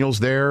McDaniels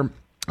there,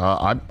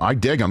 I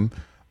dig them.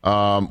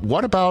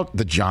 What about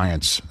the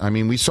Giants? I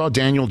mean, we saw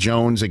Daniel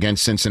Jones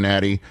against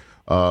Cincinnati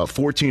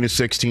 14 to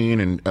 16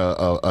 and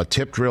a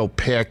tip drill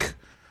pick.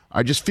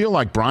 I just feel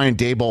like Brian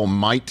Daboll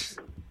might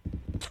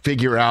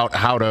figure out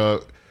how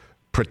to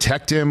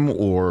protect him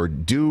or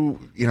do,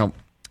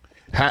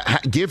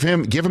 give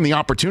him the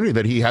opportunity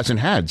that he hasn't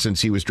had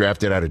since he was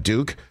drafted out of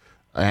Duke.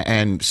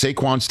 And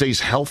Saquon stays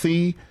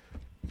healthy.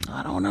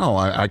 I don't know.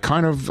 I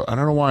don't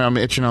know why I'm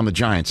itching on the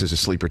Giants as a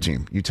sleeper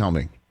team. You tell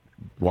me.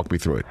 Walk me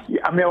through it.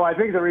 Yeah, I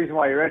think the reason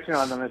why you're itching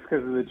on them is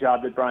because of the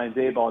job that Brian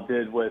Daboll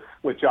did with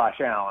Josh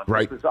Allen.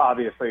 Right. This is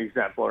obviously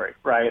exemplary,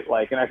 right?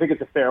 And I think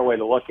it's a fair way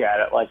to look at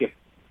it.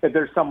 If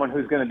there's someone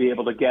who's going to be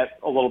able to get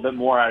a little bit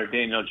more out of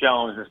Daniel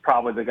Jones, it's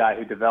probably the guy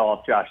who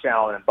developed Josh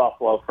Allen in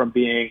Buffalo from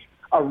being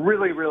a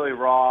really, really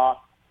raw,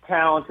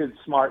 talented,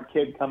 smart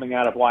kid coming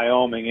out of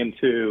Wyoming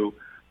into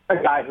a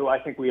guy who I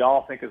think we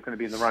all think is going to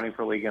be in the running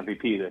for league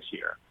MVP this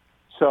year.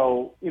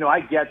 So, I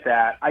get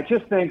that. I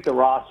just think the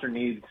roster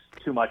needs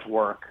too much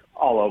work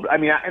all over. I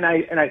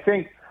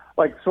think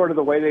sort of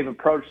the way they've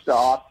approached the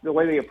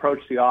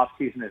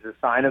offseason is a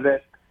sign of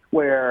it,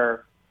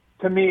 where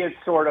to me it's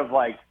sort of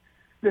like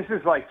this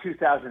is like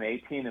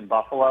 2018 in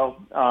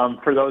Buffalo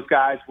for those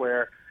guys,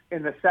 where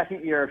in the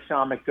second year of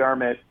Sean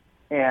McDermott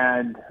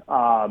and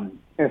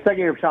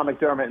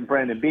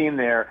Brandon Beane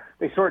there,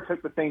 they sort of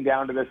took the thing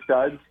down to the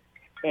studs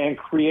and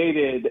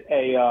created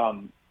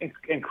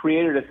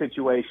a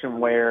situation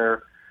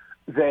where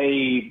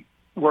they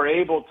were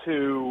able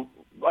to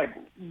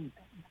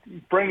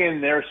bring in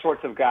their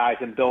sorts of guys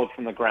and build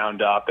from the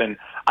ground up. And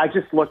I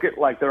just look at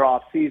their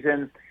off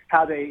season,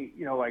 how they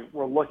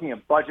we're looking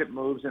at budget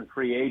moves and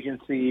free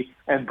agency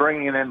and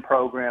bringing in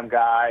program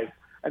guys.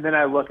 And then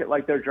I look at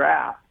their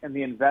draft and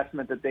the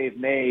investment that they've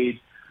made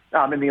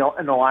in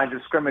the lines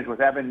of scrimmage with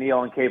Evan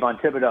Neal and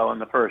Kayvon Thibodeau in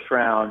the first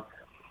round.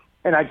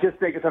 And I just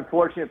think it's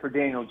unfortunate for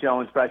Daniel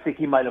Jones, but I think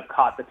he might have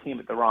caught the team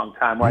at the wrong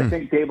time. I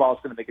think Daboll is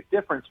going to make a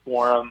difference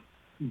for him,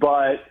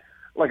 but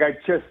I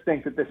just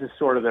think that this is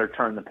sort of their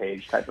turn the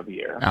page type of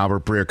year.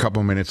 Albert Breer, a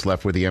couple minutes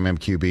left with the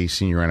MMQB,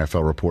 senior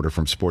NFL reporter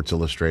from Sports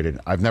Illustrated.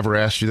 I've never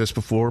asked you this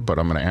before, but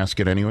I'm going to ask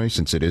it anyway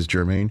since it is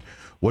germane.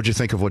 What'd you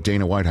think of what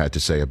Dana White had to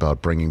say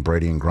about bringing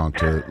Brady and Gronk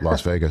to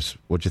Las Vegas?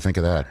 What'd you think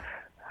of that?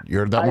 You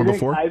heard that one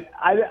before?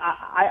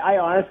 I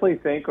honestly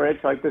think,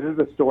 Rich, this is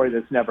a story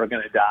that's never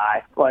going to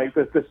die.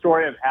 The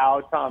story of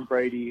how Tom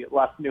Brady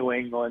left New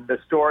England, the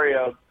story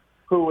of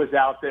who was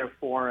out there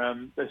for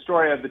him, the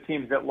story of the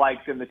teams that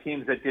liked him, the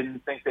teams that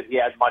didn't think that he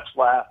had much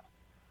left.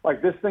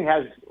 This thing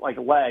has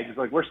legs.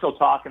 We're still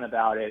talking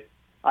about it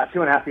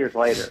 2.5 years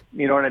later.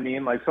 You know what I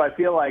mean? So I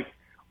feel like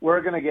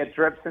we're going to get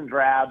drips and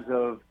drabs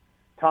of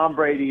Tom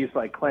Brady's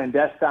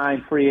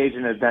clandestine free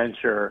agent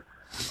adventure.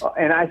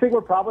 And I think we're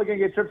probably going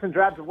to get drips and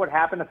drabs of what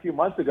happened a few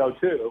months ago,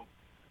 too,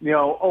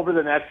 over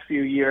the next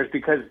few years,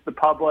 because the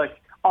public,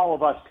 all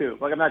of us, too,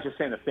 I'm not just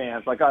saying the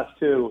fans, us,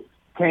 too,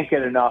 can't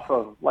get enough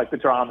of, the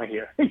drama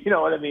here. You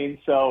know what I mean?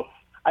 So,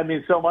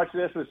 so much of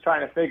this was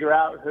trying to figure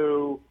out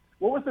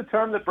what was the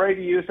term that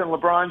Brady used on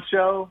LeBron's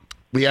show?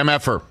 The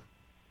MFer.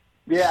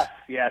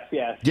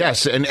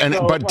 Yes. And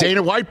So, but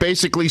Dana White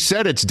basically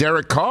said it's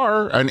Derek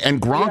Carr, and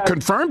Gronk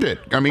confirmed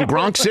it.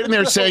 Gronk's sitting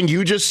there saying,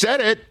 "You just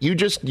said it.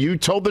 You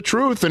told the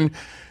truth." And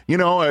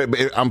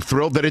I'm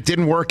thrilled that it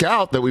didn't work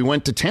out, that we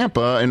went to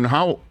Tampa. And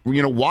how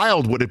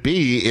wild would it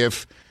be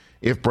if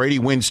Brady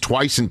wins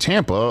twice in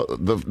Tampa?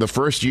 The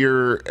first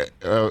year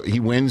he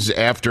wins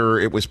after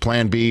it was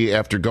Plan B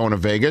after going to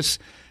Vegas.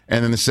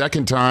 And then the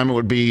second time it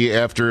would be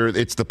after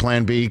it's the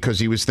Plan B because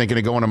he was thinking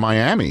of going to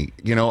Miami.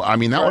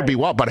 That would be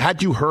wild. But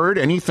had you heard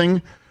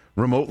anything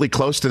remotely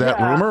close to that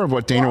rumor of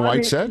what Dana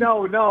White said?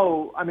 No.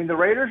 The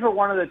Raiders were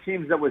one of the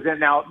teams that was in.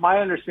 Now, my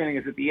understanding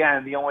is at the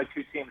end, the only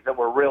two teams that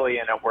were really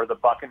in it were the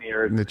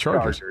Buccaneers and the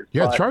Chargers.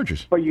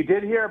 Chargers. But you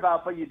did hear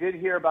about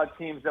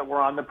teams that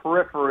were on the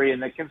periphery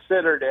and they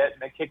considered it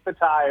and they kicked the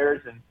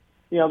tires. And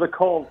the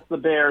Colts, the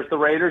Bears, the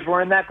Raiders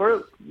were in that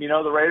group.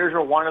 The Raiders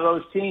were one of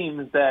those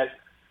teams that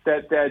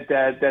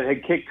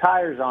had kicked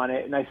tires on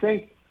it. And I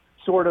think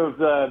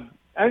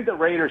the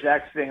Raiders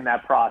exiting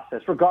that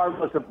process,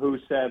 regardless of who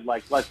said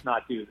let's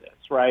not do this,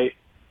 right?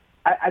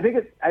 I think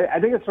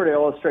it sort of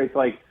illustrates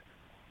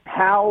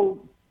how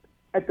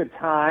at the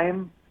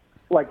time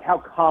how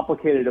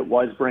complicated it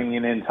was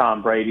bringing in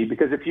Tom Brady,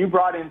 because if you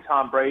brought in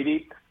Tom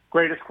Brady,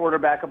 greatest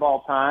quarterback of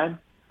all time,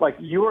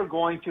 you are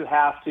going to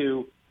have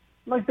to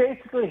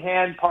basically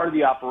hand part of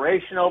the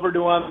operation over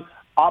to him,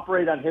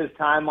 operate on his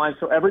timeline.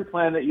 So every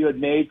plan that you had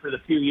made for the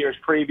few years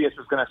previous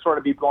was going to sort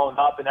of be blown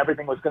up and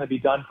everything was going to be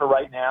done for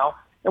right now.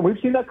 And we've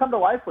seen that come to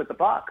life with the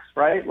Bucs,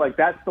 right?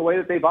 That's the way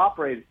that they've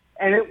operated.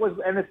 And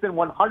it's been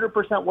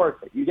 100%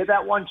 worth it. You get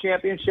that one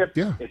championship,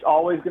 It's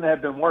always going to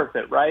have been worth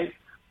it, right?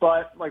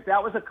 But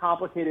that was a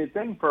complicated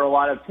thing for a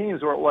lot of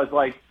teams where it was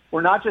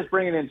we're not just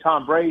bringing in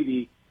Tom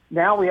Brady.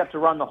 Now we have to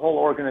run the whole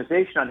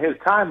organization on his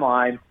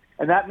timeline.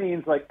 And that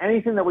means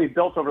anything that we've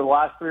built over the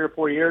last 3 or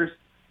 4 years,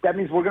 that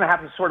means we're going to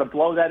have to sort of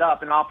blow that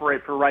up and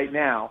operate for right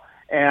now.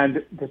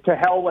 And to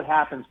hell what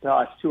happens to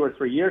us 2 or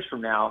 3 years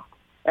from now.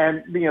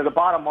 And, the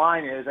bottom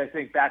line is, I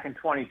think back in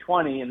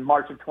 2020, in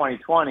March of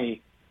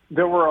 2020,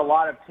 there were a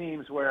lot of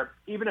teams where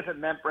even if it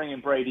meant bringing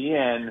Brady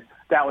in,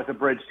 that was a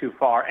bridge too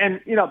far.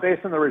 And,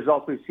 based on the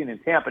results we've seen in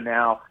Tampa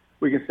now,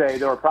 we can say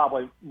there were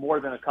probably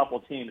more than a couple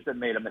teams that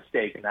made a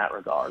mistake in that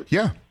regard.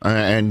 Yeah.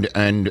 And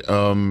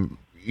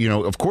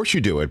of course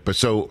you do it. But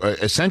so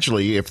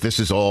essentially, if this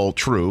is all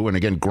true, and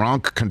again,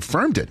 Gronk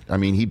confirmed it. I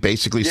mean, he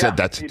basically said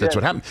that's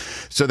what happened.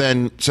 So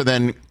then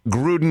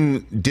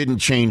Gruden didn't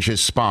change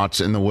his spots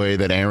in the way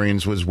that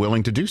Arians was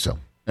willing to do so.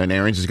 And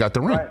Arians has got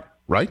the ring,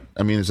 right?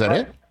 I mean, is that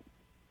it?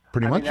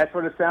 Pretty much. That's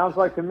what it sounds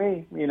like to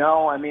me.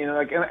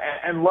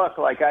 And look,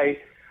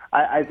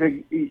 I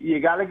think you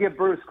got to give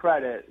Bruce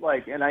credit.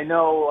 And I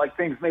know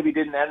things maybe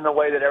didn't end the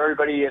way that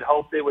everybody had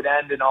hoped they would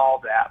end and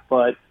all that.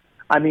 But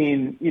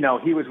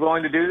he was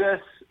willing to do this.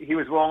 He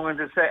was willing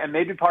to say, and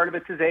maybe part of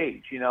it's his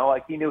age. He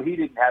knew he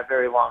didn't have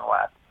very long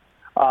left.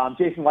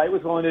 Jason Light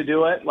was willing to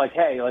do it.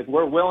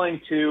 We're willing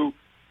to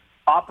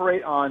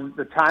operate on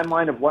the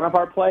timeline of one of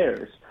our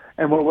players.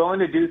 And we're willing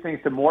to do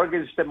things that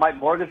might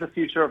mortgage the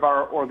future of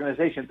our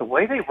organization. The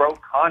way they wrote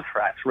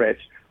contracts, Rich,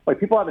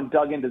 people haven't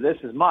dug into this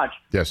as much.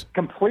 Yes.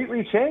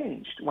 Completely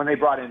changed when they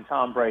brought in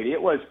Tom Brady.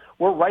 It was,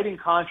 we're writing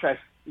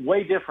contracts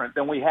way different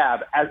than we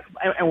have,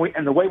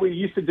 and the way we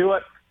used to do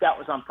it, that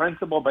was on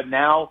principle. But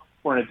now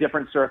we're in a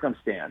different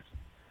circumstance.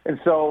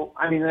 And so,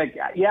 I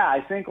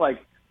think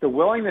the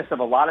willingness of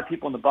a lot of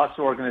people in the Bucs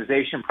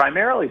organization,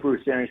 primarily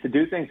Bruce Arians, to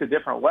do things a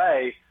different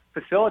way,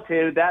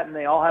 facilitated that, and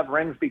they all have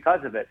rings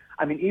because of it.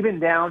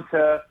 Even down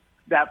to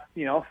that,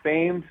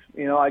 famed,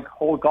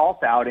 whole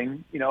golf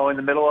outing, in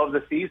the middle of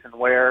the season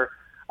where,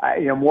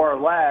 more or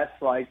less,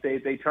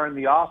 they turned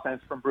the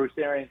offense from Bruce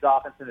Arians'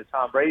 offense into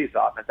Tom Brady's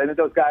offense. I think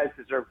those guys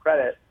deserve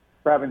credit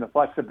for having the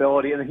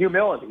flexibility and the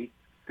humility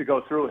to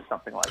go through with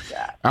something like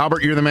that.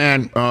 Albert, you're the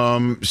man.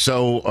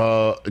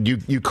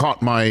 You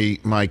caught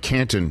my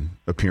Canton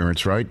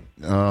appearance, right?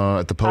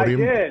 At the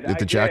podium? I did. At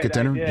the jacket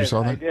dinner? You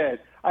saw that? I did.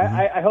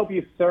 I hope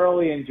you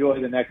thoroughly enjoy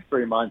the next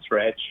 3 months,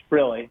 Rich.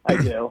 Really, I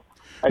do.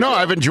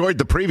 I've enjoyed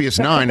the previous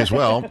 9 as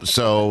well,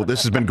 so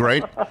this has been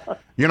great.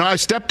 I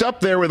stepped up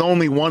there with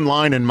only one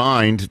line in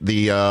mind,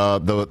 the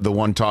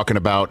one talking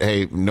about,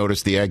 hey,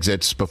 notice the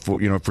exits before,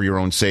 for your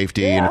own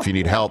safety, and if you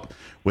need help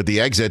with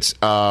the exits.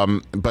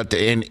 And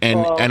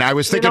I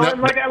was thinking that,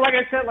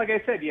 like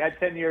I said, you had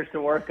 10 years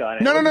to work on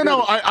it.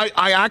 No.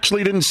 I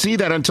actually didn't see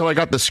that until I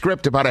got the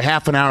script about a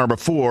half an hour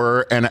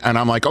before, and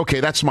I'm like, okay,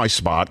 that's my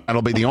spot.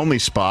 That'll be the only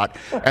spot.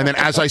 And then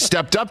as I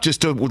stepped up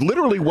just to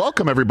literally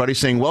welcome everybody,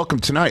 saying welcome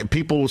tonight,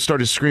 people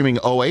started screaming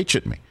OH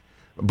at me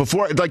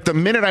before, the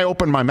minute I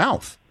opened my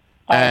mouth.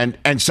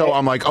 And so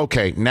I'm like,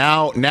 okay,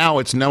 now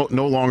it's no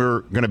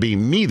longer going to be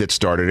me that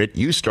started it.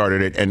 You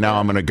started it, and now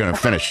I'm going to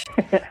finish.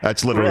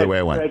 That's literally the way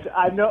I went.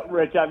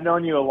 Rich, I've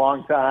known you a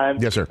long time.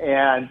 Yes, sir.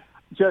 And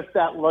just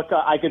that look,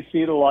 I could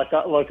see the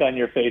look on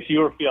your face. You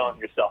were feeling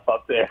yourself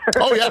up there.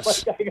 Oh,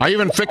 yes. I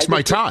even fixed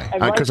my tie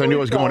because I knew I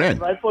was going in.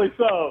 Rightfully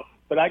so.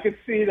 But I could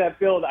see that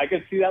build. I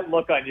could see that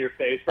look on your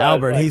face.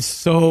 Albert, he's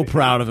so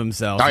proud of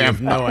himself. I am. You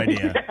have no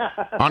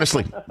idea.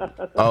 Honestly,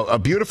 a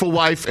beautiful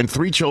wife and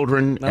 3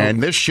 children,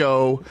 and this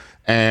show,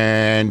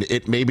 and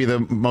it may be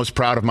the most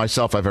proud of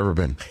myself I've ever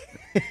been,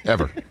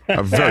 ever.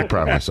 I'm very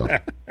proud of myself,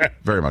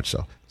 very much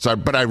so.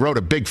 But I wrote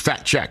a big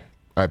fat check.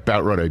 I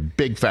wrote a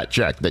big fat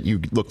check that you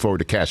look forward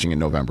to cashing in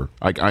November.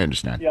 I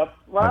understand. Yep.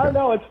 Well,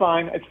 no, it's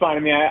fine. It's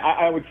fine.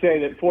 I would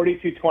say that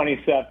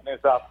 42-27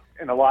 is up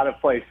in a lot of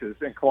places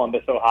in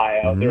Columbus,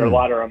 Ohio. There are a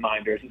lot of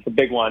reminders. It's a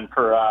big one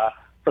for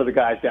the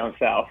guys down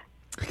south.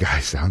 The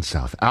guys down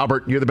south.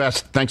 Albert, you're the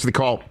best. Thanks for the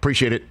call.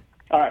 Appreciate it.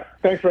 All right.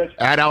 Thanks, Rich.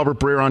 At Albert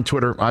Breer on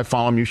Twitter. I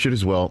follow him. You should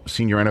as well.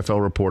 Senior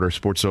NFL reporter,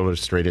 Sports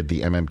Illustrated,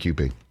 the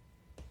MMQB.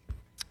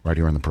 Right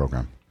here on the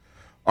program.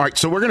 All right,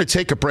 so we're going to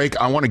take a break.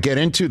 I want to get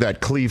into that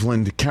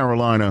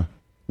Cleveland-Carolina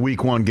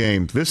Week 1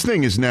 game. This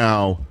thing is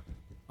now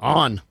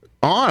on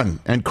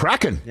and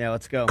cracking. Yeah,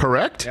 let's go.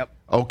 Correct? Yep.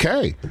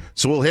 Okay.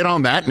 So we'll hit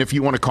on that. And if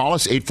you want to call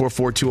us,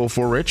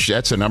 844-204-RICH,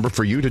 that's a number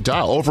for you to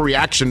dial.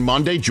 Overreaction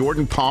Monday,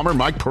 Jordan Palmer,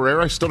 Mike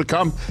Pereira, still to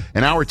come.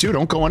 An hour or two.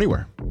 Don't go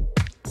anywhere.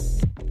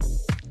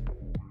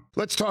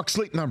 Let's talk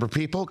Sleep Number,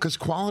 people, because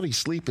quality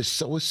sleep is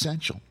so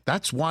essential.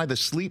 That's why the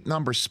Sleep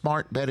Number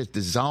smart bed is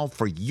designed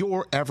for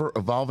your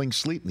ever-evolving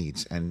sleep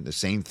needs, and the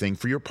same thing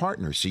for your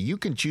partner, so you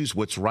can choose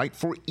what's right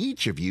for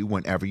each of you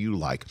whenever you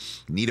like.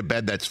 Need a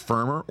bed that's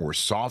firmer or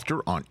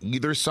softer on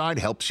either side,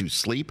 helps you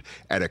sleep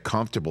at a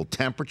comfortable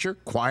temperature,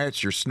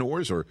 quiets your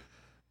snores or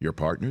your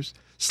partner's?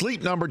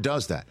 Sleep Number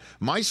does that.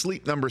 My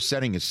Sleep Number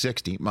setting is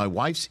 60. My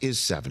wife's is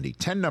 70.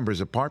 10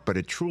 numbers apart, but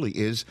it truly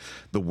is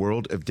the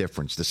world of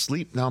difference. The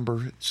Sleep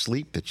Number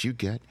sleep that you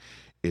get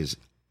is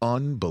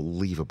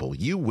unbelievable.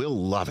 You will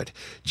love it.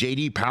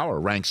 J.D. Power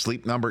ranks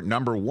Sleep Number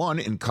number 1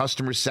 in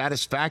customer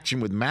satisfaction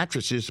with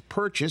mattresses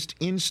purchased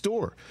in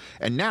store.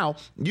 And now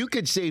you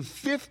could save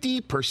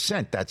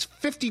 50%. That's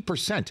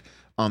 50%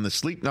 on the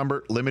Sleep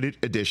Number limited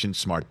edition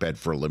smart bed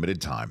for a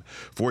limited time.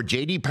 For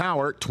J.D.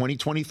 Power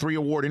 2023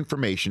 award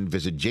information,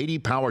 visit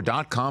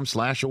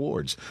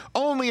jdpower.com/awards.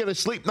 Only at a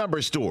Sleep Number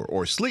store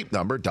or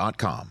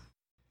sleepnumber.com.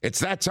 It's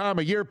that time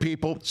of year,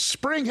 people.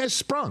 Spring has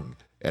sprung.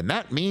 And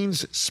that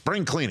means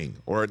spring cleaning,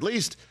 or at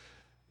least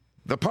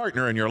the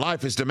partner in your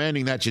life is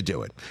demanding that you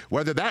do it.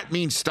 Whether that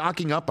means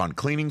stocking up on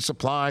cleaning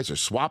supplies or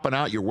swapping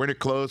out your winter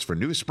clothes for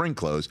new spring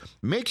clothes,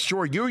 make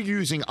sure you're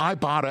using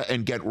Ibotta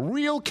and get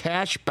real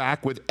cash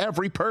back with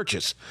every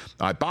purchase.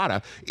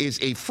 Ibotta is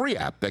a free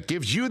app that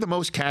gives you the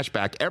most cash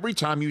back every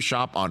time you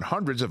shop on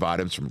hundreds of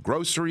items, from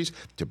groceries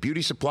to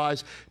beauty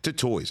supplies to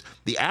toys.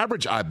 The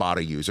average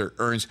Ibotta user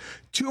earns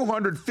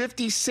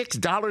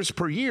 $256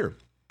 per year.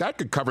 That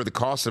could cover the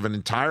cost of an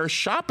entire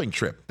shopping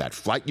trip, that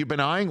flight you've been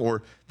eyeing,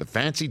 or the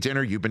fancy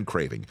dinner you've been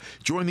craving.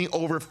 Join the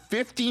over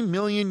 50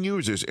 million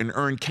users and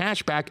earn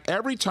cash back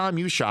every time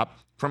you shop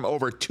from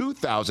over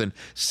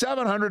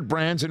 2,700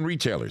 brands and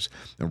retailers.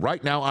 And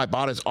right now,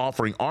 Ibotta is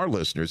offering our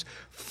listeners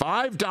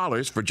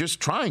 $5 for just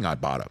trying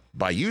Ibotta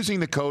by using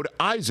the code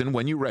EISEN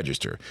when you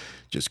register.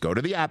 Just go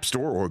to the App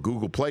Store or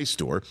Google Play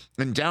Store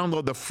and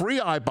download the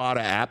free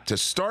Ibotta app to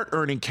start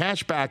earning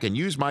cash back and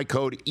use my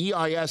code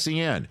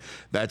EISEN.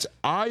 That's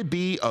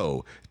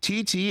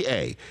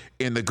IBOTTA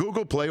in the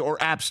Google Play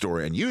or App Store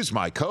and use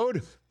my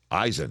code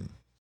EISEN.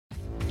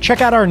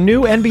 Check out our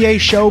new NBA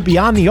show,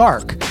 Beyond the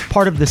Arc,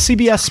 part of the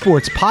CBS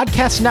Sports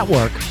Podcast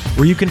Network,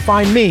 where you can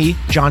find me,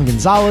 John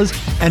Gonzalez,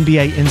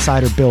 NBA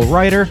insider Bill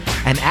Ryder,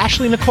 and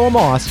Ashley Nicole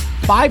Moss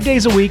 5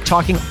 days a week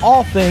talking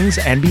all things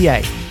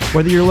NBA.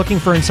 Whether you're looking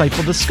for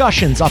insightful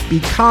discussions,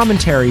 upbeat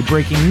commentary,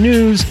 breaking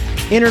news,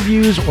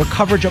 interviews, or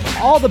coverage of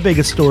all the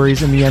biggest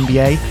stories in the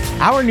NBA,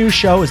 our new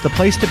show is the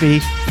place to be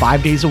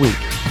 5 days a week.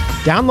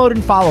 Download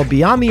and follow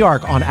Beyond the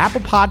Arc on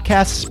Apple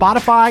Podcasts,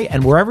 Spotify,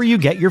 and wherever you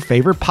get your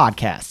favorite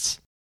podcasts.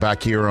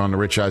 Back here on the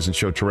Rich Eisen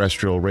Show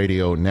terrestrial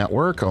radio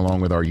network,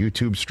 along with our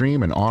YouTube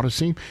stream and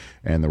Odyssey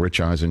and the Rich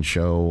Eisen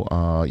Show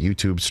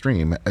YouTube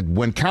stream.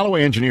 When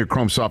Callaway engineered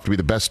Chrome Soft to be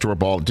the best store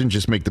ball, it didn't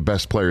just make the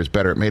best players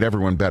better, it made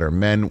everyone better.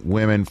 Men,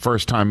 women,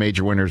 first-time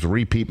major winners,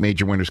 repeat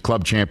major winners,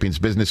 club champions,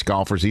 business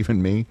golfers,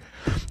 even me.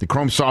 The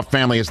Chrome Soft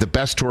family has the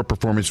best tour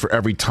performance for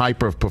every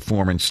type of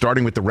performance,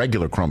 starting with the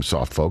regular Chrome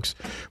Soft, folks,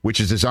 which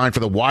is designed for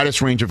the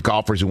widest range of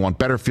golfers who want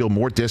better feel,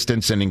 more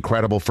distance, and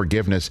incredible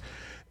forgiveness.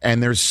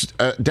 And there's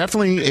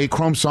definitely a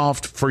Chrome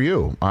Soft for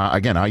you.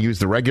 Again, I use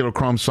the regular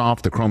Chrome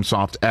Soft. The Chrome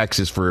Soft X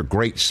is for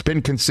great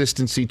spin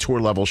consistency, tour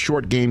level,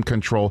 short game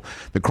control.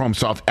 The Chrome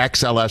Soft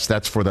XLS,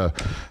 that's for the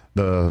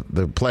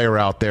player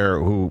out there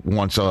who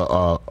wants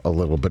a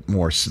little bit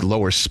more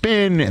lower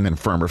spin and then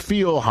firmer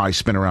feel, high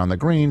spin around the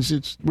greens.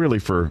 It's really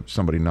for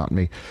somebody, not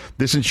me.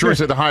 This ensures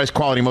that the highest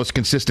quality, most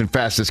consistent,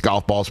 fastest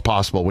golf balls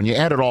possible. When you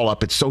add it all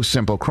up, it's so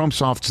simple. Chrome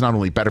Soft's not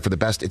only better for the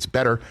best, it's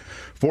better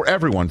for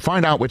everyone.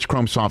 Find out which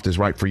Chrome Soft is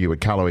right for you at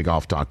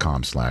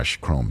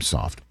CallawayGolf.com/Chrome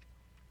Soft.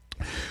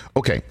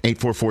 Okay,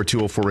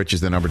 844-204-RICH is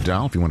the number to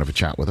dial if you want to have a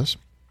chat with us.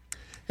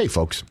 Hey,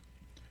 folks.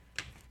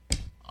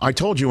 I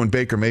told you when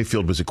Baker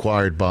Mayfield was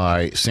acquired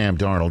by Sam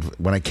Darnold,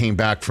 when I came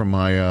back from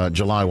my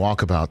July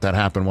walkabout, that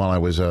happened while I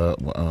was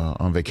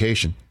on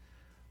vacation.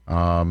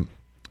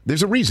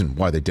 There's a reason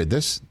why they did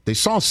this. They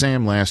saw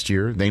Sam last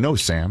year. They know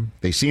Sam.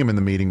 They see him in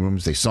the meeting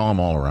rooms. They saw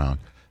him all around.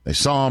 They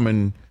saw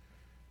him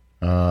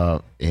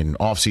in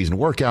off-season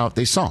workout.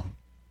 They saw him.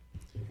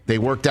 They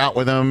worked out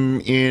with him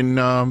in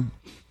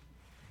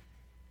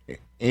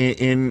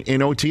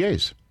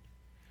OTAs.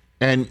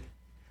 And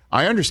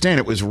I understand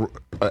it was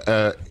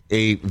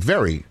a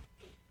very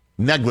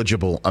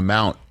negligible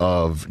amount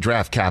of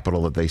draft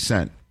capital that they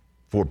sent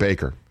for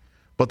Baker.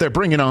 But they're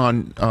bringing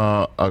on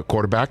a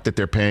quarterback that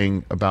they're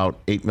paying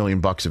about $8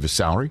 million of his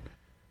salary.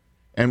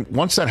 And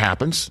once that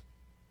happens,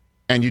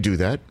 and you do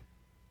that,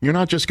 you're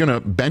not just going to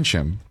bench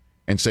him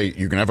and say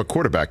you're going to have a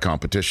quarterback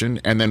competition,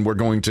 and then we're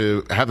going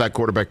to have that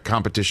quarterback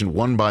competition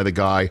won by the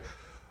guy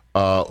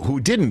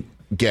who didn't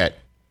get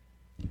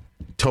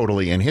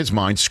totally, in his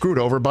mind, screwed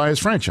over by his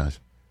franchise.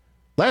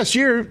 Last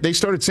year, they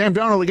started Sam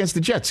Darnold against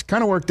the Jets.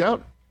 Kind of worked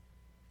out.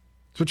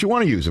 That's what you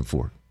want to use him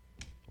for.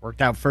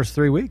 Worked out first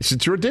 3 weeks.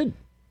 It sure did.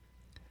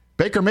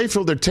 Baker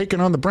Mayfield, they're taking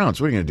on the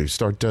Browns. What are you going to do,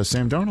 start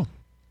Sam Darnold?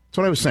 That's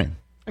what I was saying.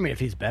 I mean, if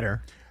he's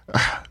better.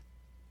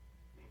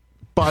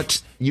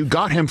 But you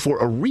got him for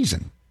a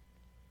reason.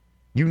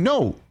 You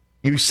know,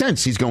 you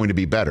sense he's going to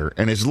be better.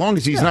 And as long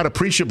as he's not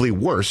appreciably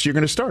worse, you're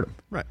going to start him.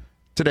 Right.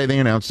 Today, they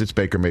announced it's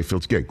Baker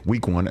Mayfield's gig,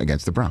 week 1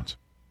 against the Browns.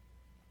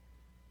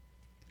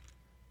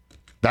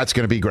 That's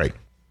going to be great.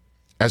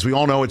 As we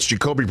all know, it's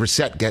Jacoby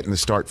Brissett getting the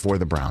start for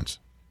the Browns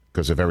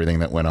because of everything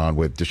that went on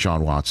with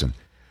Deshaun Watson.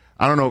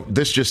 I don't know,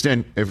 this just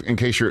in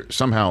case you're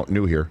somehow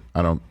new here.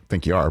 I don't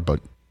think you are, but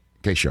in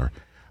case you are.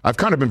 I've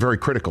kind of been very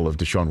critical of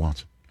Deshaun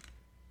Watson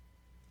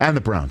and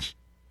the Browns.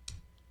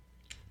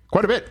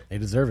 Quite a bit. They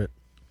deserve it.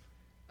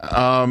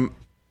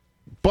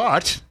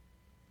 But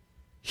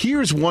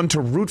here's one to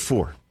root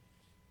for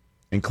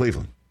in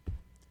Cleveland.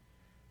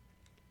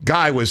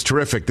 Guy was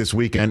terrific this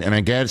weekend, and I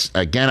guess,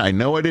 again, I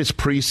know it is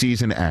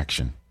preseason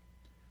action,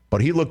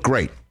 but he looked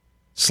great.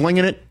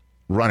 Slinging it,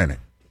 running it.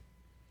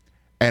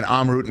 And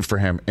I'm rooting for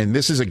him. And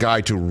this is a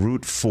guy to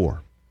root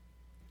for.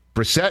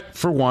 Brissett,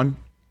 for one,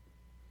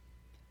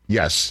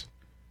 yes.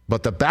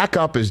 But the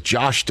backup is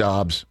Josh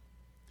Dobbs.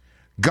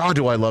 God,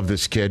 do I love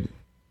this kid.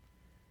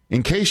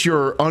 In case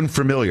you're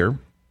unfamiliar,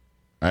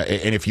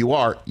 and if you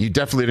are, you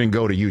definitely didn't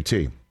go to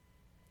UT.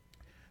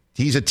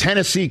 He's a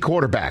Tennessee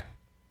quarterback,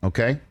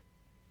 okay?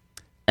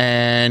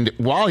 And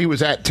while he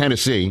was at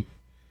Tennessee,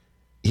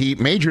 he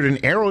majored in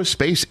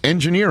aerospace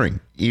engineering.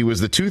 He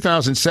was the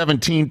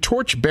 2017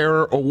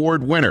 Torchbearer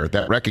Award winner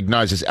that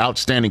recognizes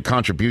outstanding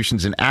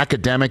contributions in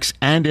academics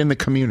and in the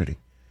community.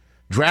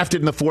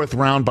 Drafted in the 4th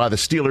round by the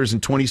Steelers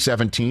in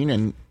 2017,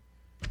 and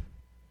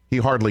he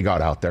hardly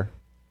got out there.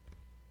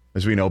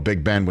 As we know,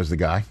 Big Ben was the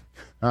guy,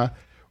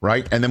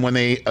 right? And then when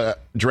they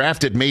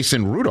drafted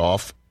Mason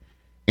Rudolph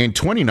in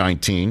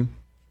 2019,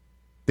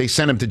 they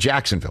sent him to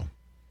Jacksonville.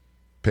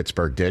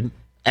 Pittsburgh did,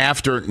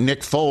 after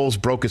Nick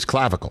Foles broke his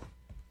clavicle.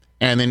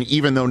 And then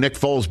even though Nick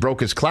Foles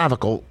broke his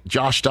clavicle,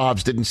 Josh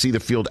Dobbs didn't see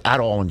the field at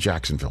all in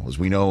Jacksonville. As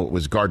we know, it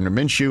was Gardner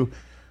Minshew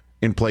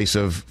in place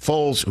of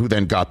Foles, who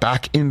then got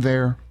back in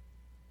there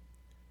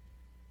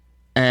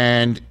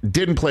and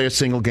didn't play a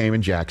single game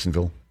in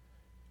Jacksonville.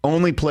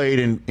 Only played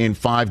in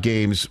 5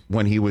 games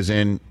when he was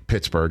in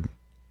Pittsburgh.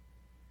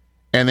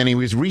 And then he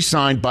was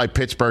re-signed by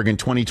Pittsburgh in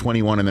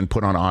 2021 and then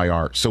put on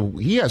IR. So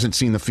he hasn't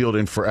seen the field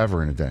in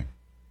forever and a day.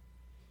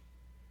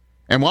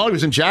 And while he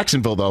was in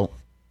Jacksonville, though,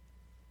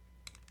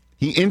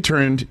 he had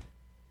an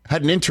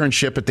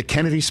internship at the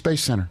Kennedy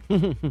Space Center.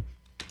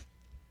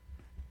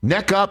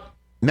 Neck up,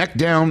 neck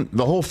down,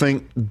 the whole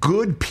thing.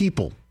 Good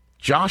people.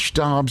 Josh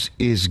Dobbs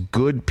is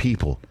good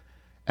people.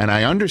 And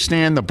I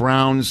understand the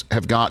Browns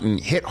have gotten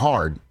hit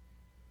hard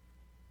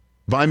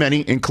by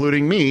many,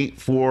 including me,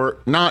 for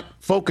not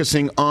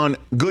focusing on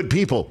good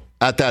people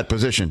at that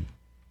position.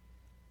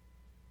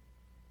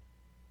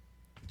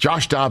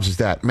 Josh Dobbs is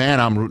that. Man,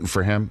 I'm rooting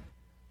for him.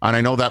 And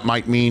I know that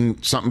might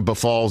mean something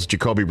befalls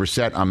Jacoby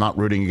Brissett. I'm not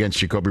rooting against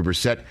Jacoby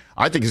Brissett.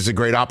 I think it's a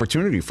great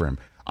opportunity for him.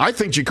 I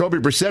think Jacoby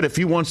Brissett,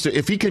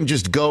 if he can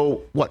just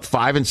go, 5-6,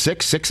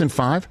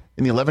 6-5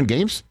 in the 11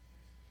 games?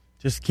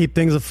 Just keep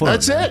things afloat.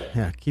 That's man. it.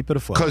 Yeah, keep it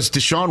afloat. Because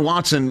Deshaun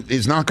Watson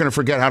is not going to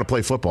forget how to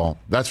play football.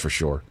 That's for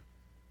sure.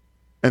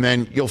 And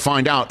then you'll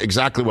find out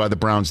exactly why the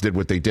Browns did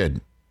what they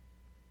did,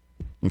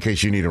 in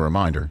case you need a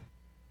reminder.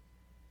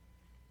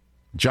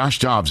 Josh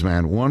Dobbs,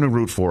 man, one to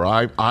root for.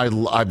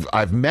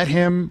 I've met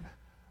him.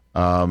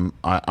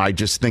 I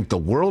just think the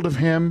world of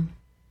him.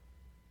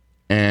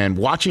 And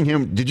watching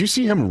him, did you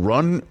see him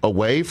run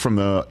away from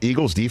the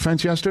Eagles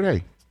defense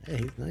yesterday? Hey,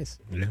 he's nice.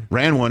 Yeah.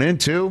 Ran one in,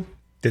 too.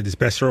 Did his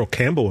best Earl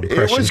Campbell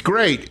impression. It was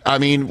great. I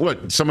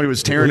mean, somebody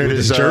was tearing at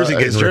his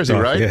jersey,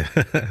 right?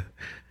 Yeah.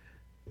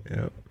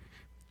 Yeah.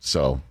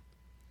 So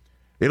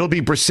it'll be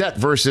Brissett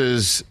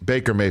versus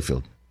Baker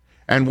Mayfield.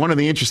 And one of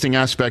the interesting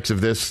aspects of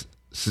this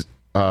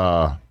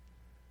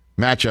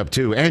matchup,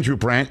 too, Andrew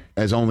Brandt,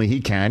 as only he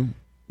can,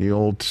 the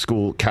old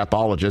school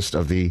capologist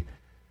of the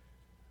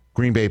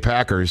Green Bay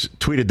Packers,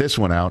 tweeted this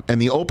one out. In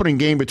the opening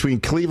game between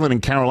Cleveland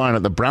and Carolina,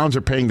 the Browns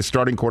are paying the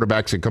starting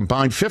quarterbacks a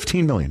combined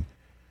 $15 million.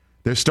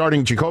 They're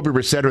starting Jacoby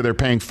Brissett, who they're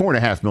paying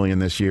 $4.5 million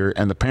this year,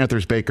 and the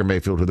Panthers' Baker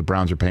Mayfield, who the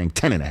Browns are paying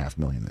 $10.5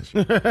 million this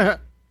year.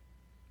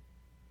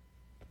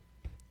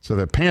 So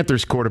the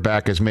Panthers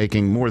quarterback is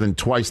making more than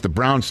twice the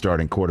Browns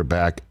starting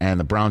quarterback, and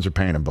the Browns are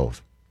paying them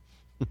both.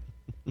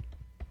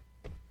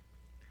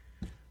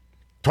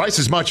 Twice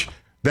as much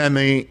than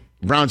the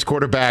Browns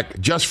quarterback,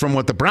 just from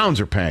what the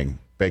Browns are paying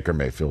Baker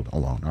Mayfield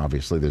alone.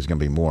 Obviously, there's going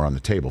to be more on the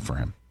table for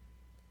him.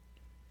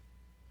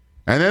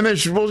 And then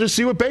we'll just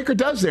see what Baker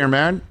does there,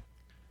 man.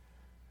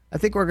 I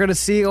think we're going to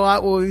see a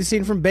lot what we've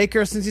seen from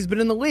Baker since he's been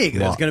in the league.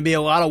 There's going to be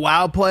a lot of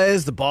wild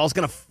plays. The ball's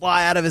going to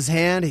fly out of his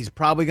hand. He's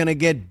probably going to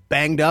get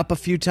banged up a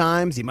few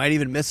times. He might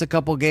even miss a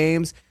couple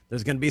games.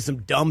 There's going to be some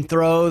dumb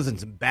throws and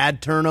some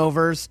bad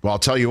turnovers. Well, I'll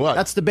tell you what.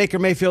 That's the Baker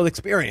Mayfield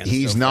experience.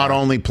 He's not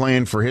only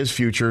playing for his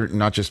future,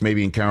 not just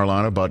maybe in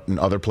Carolina, but in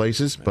other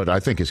places, but I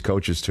think his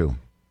coaches too.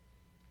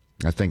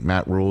 I think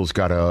Matt Rule's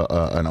got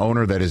an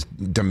owner that is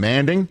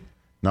demanding,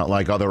 not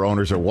like other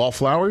owners are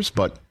wallflowers,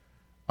 but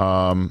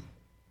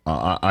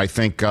I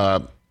think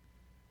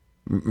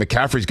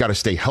McCaffrey's got to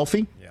stay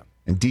healthy,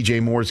 and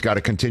DJ Moore's got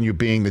to continue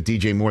being the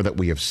DJ Moore that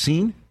we have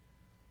seen.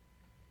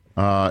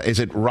 Is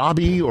it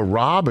Robbie or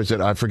Rob? Is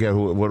it, I forget,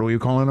 what are we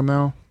calling him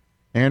now?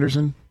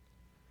 Anderson?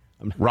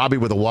 Robbie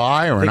with a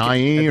Y or an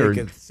IE?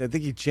 I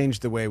think he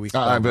changed the way we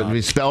spelled but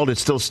we spelled it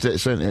still.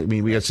 I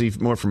mean, we got to see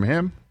more from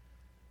him.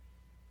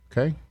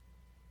 Okay.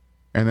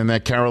 And then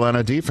that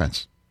Carolina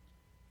defense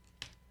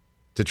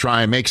to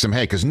try and make some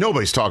hay, because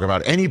nobody's talking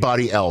about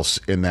anybody else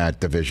in that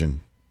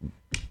division.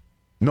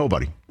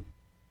 Nobody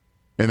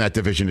in that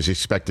division is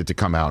expected to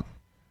come out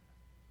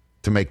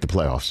to make the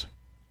playoffs.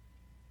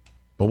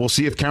 But we'll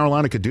see if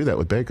Carolina could do that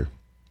with Baker.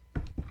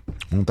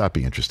 Won't that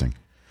be interesting?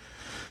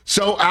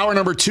 So hour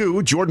number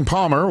 2, Jordan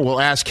Palmer will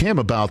ask him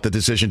about the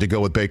decision to go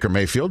with Baker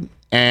Mayfield.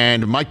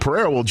 And Mike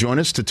Pereira will join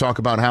us to talk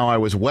about how I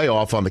was way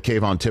off on the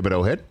Kayvon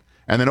Thibodeau hit.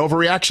 And then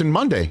Overreaction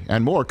Monday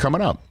and more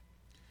coming up.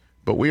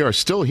 But we are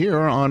still here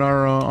on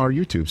our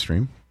YouTube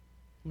stream.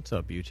 What's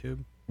up, YouTube?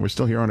 We're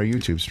still here on our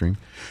YouTube stream.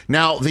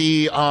 Now,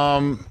 the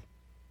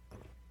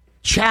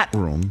chat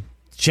room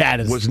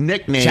was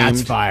nicknamed...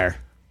 Chat's fire.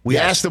 We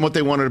asked them what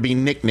they wanted to be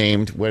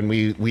nicknamed when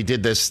we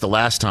did this the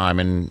last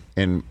time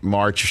in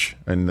March,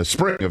 in the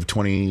spring of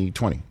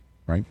 2020,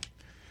 right?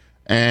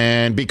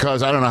 And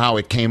because I don't know how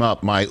it came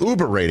up, my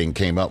Uber rating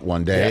came up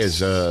one day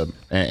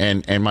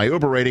and my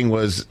Uber rating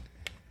was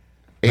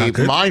a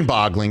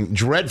mind-boggling,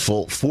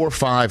 dreadful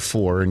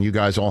 454, and you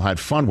guys all had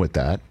fun with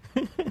that.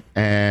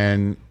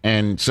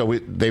 and so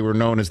they were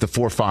known as the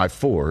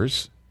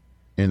 454s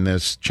in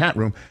this chat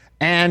room,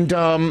 and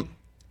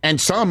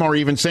some are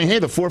even saying, hey,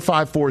 the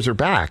 454s are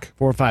back.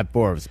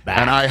 454 is back.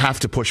 And I have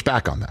to push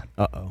back on that.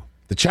 Uh-oh.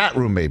 The chat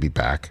room may be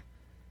back,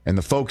 and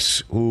the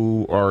folks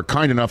who are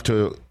kind enough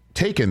to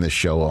take in this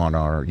show on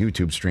our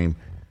YouTube stream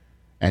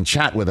and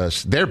chat with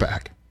us, they're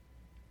back.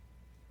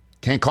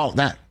 Can't call it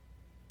that.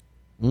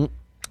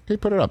 Okay,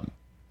 put it up.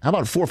 How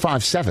about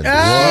 457? Whoa!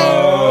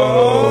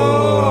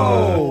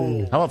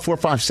 How about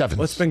 457?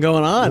 What's been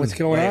going on? What's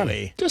going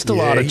lately? on? Just a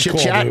lot of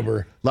chit-chat.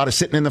 A lot of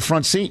sitting in the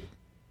front seat.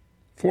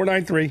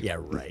 493. Yeah,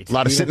 right. A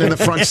lot of sitting in the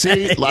front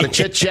seat. A lot of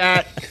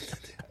chit-chat.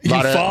 You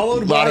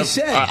followed what I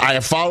said. I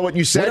have followed what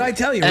you said. What did I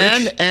tell you,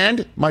 Rich?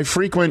 And my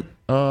frequent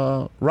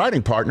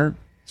riding partner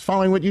is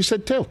following what you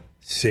said, too.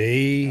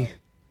 See?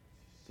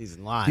 She's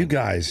in line. You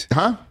guys.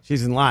 Huh?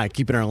 She's in line,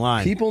 keeping her in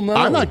line. People know.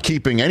 I'm not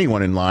keeping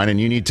anyone in line, and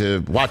you need to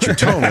watch your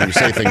tone when you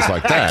say things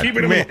like that.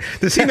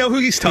 Does he know who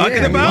he's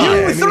talking about?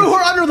 You threw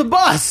her under the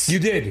bus. You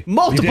did.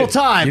 Multiple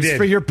times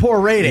for your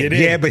poor rating.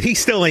 Yeah, but he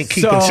still ain't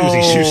keeping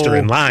Susie Schuster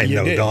in line,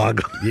 though,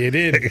 dog. You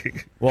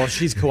did. Well,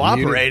 she's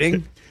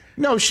cooperating.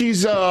 No,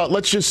 she's,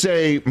 let's just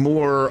say,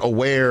 more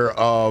aware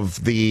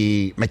of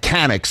the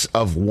mechanics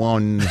of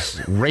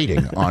one's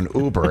rating on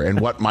Uber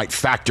and what might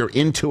factor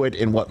into it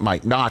and what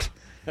might not.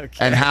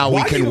 Okay. And how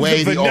we can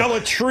weigh the vanilla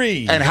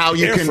tree and how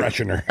you air can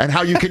freshener. And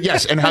how you can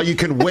and how you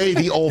can weigh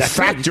the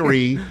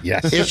olfactory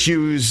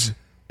issues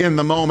in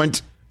the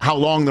moment, how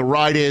long the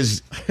ride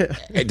is,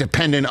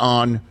 dependent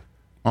on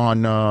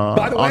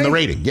the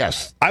rating.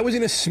 Yes, I was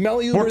in a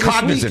smelly Uber. More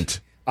cognizant. This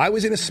week. I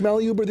was in a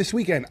smelly Uber this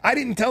weekend. I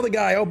didn't tell the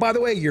guy, oh, by the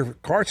way, your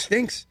car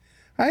stinks.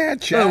 I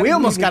had chat. We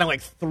almost got in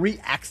like 3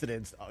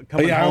 accidents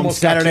coming home almost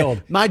Saturday.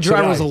 My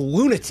driver was a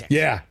lunatic.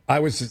 Yeah, I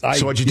was.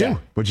 So what'd you do?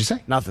 What'd you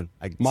say? Nothing.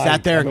 I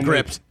sat there and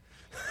gripped.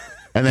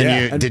 And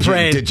then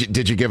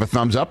did you give a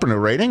thumbs up and a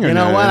rating? You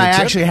know what? I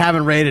actually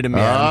haven't rated him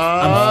yet.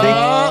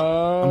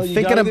 I'm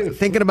thinking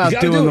about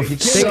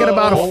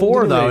a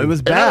 4 though. It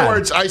was bad. In other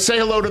words, I say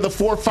hello to the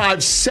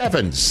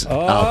 457s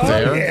out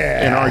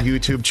there in our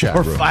YouTube chat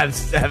room.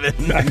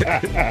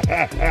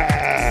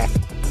 457.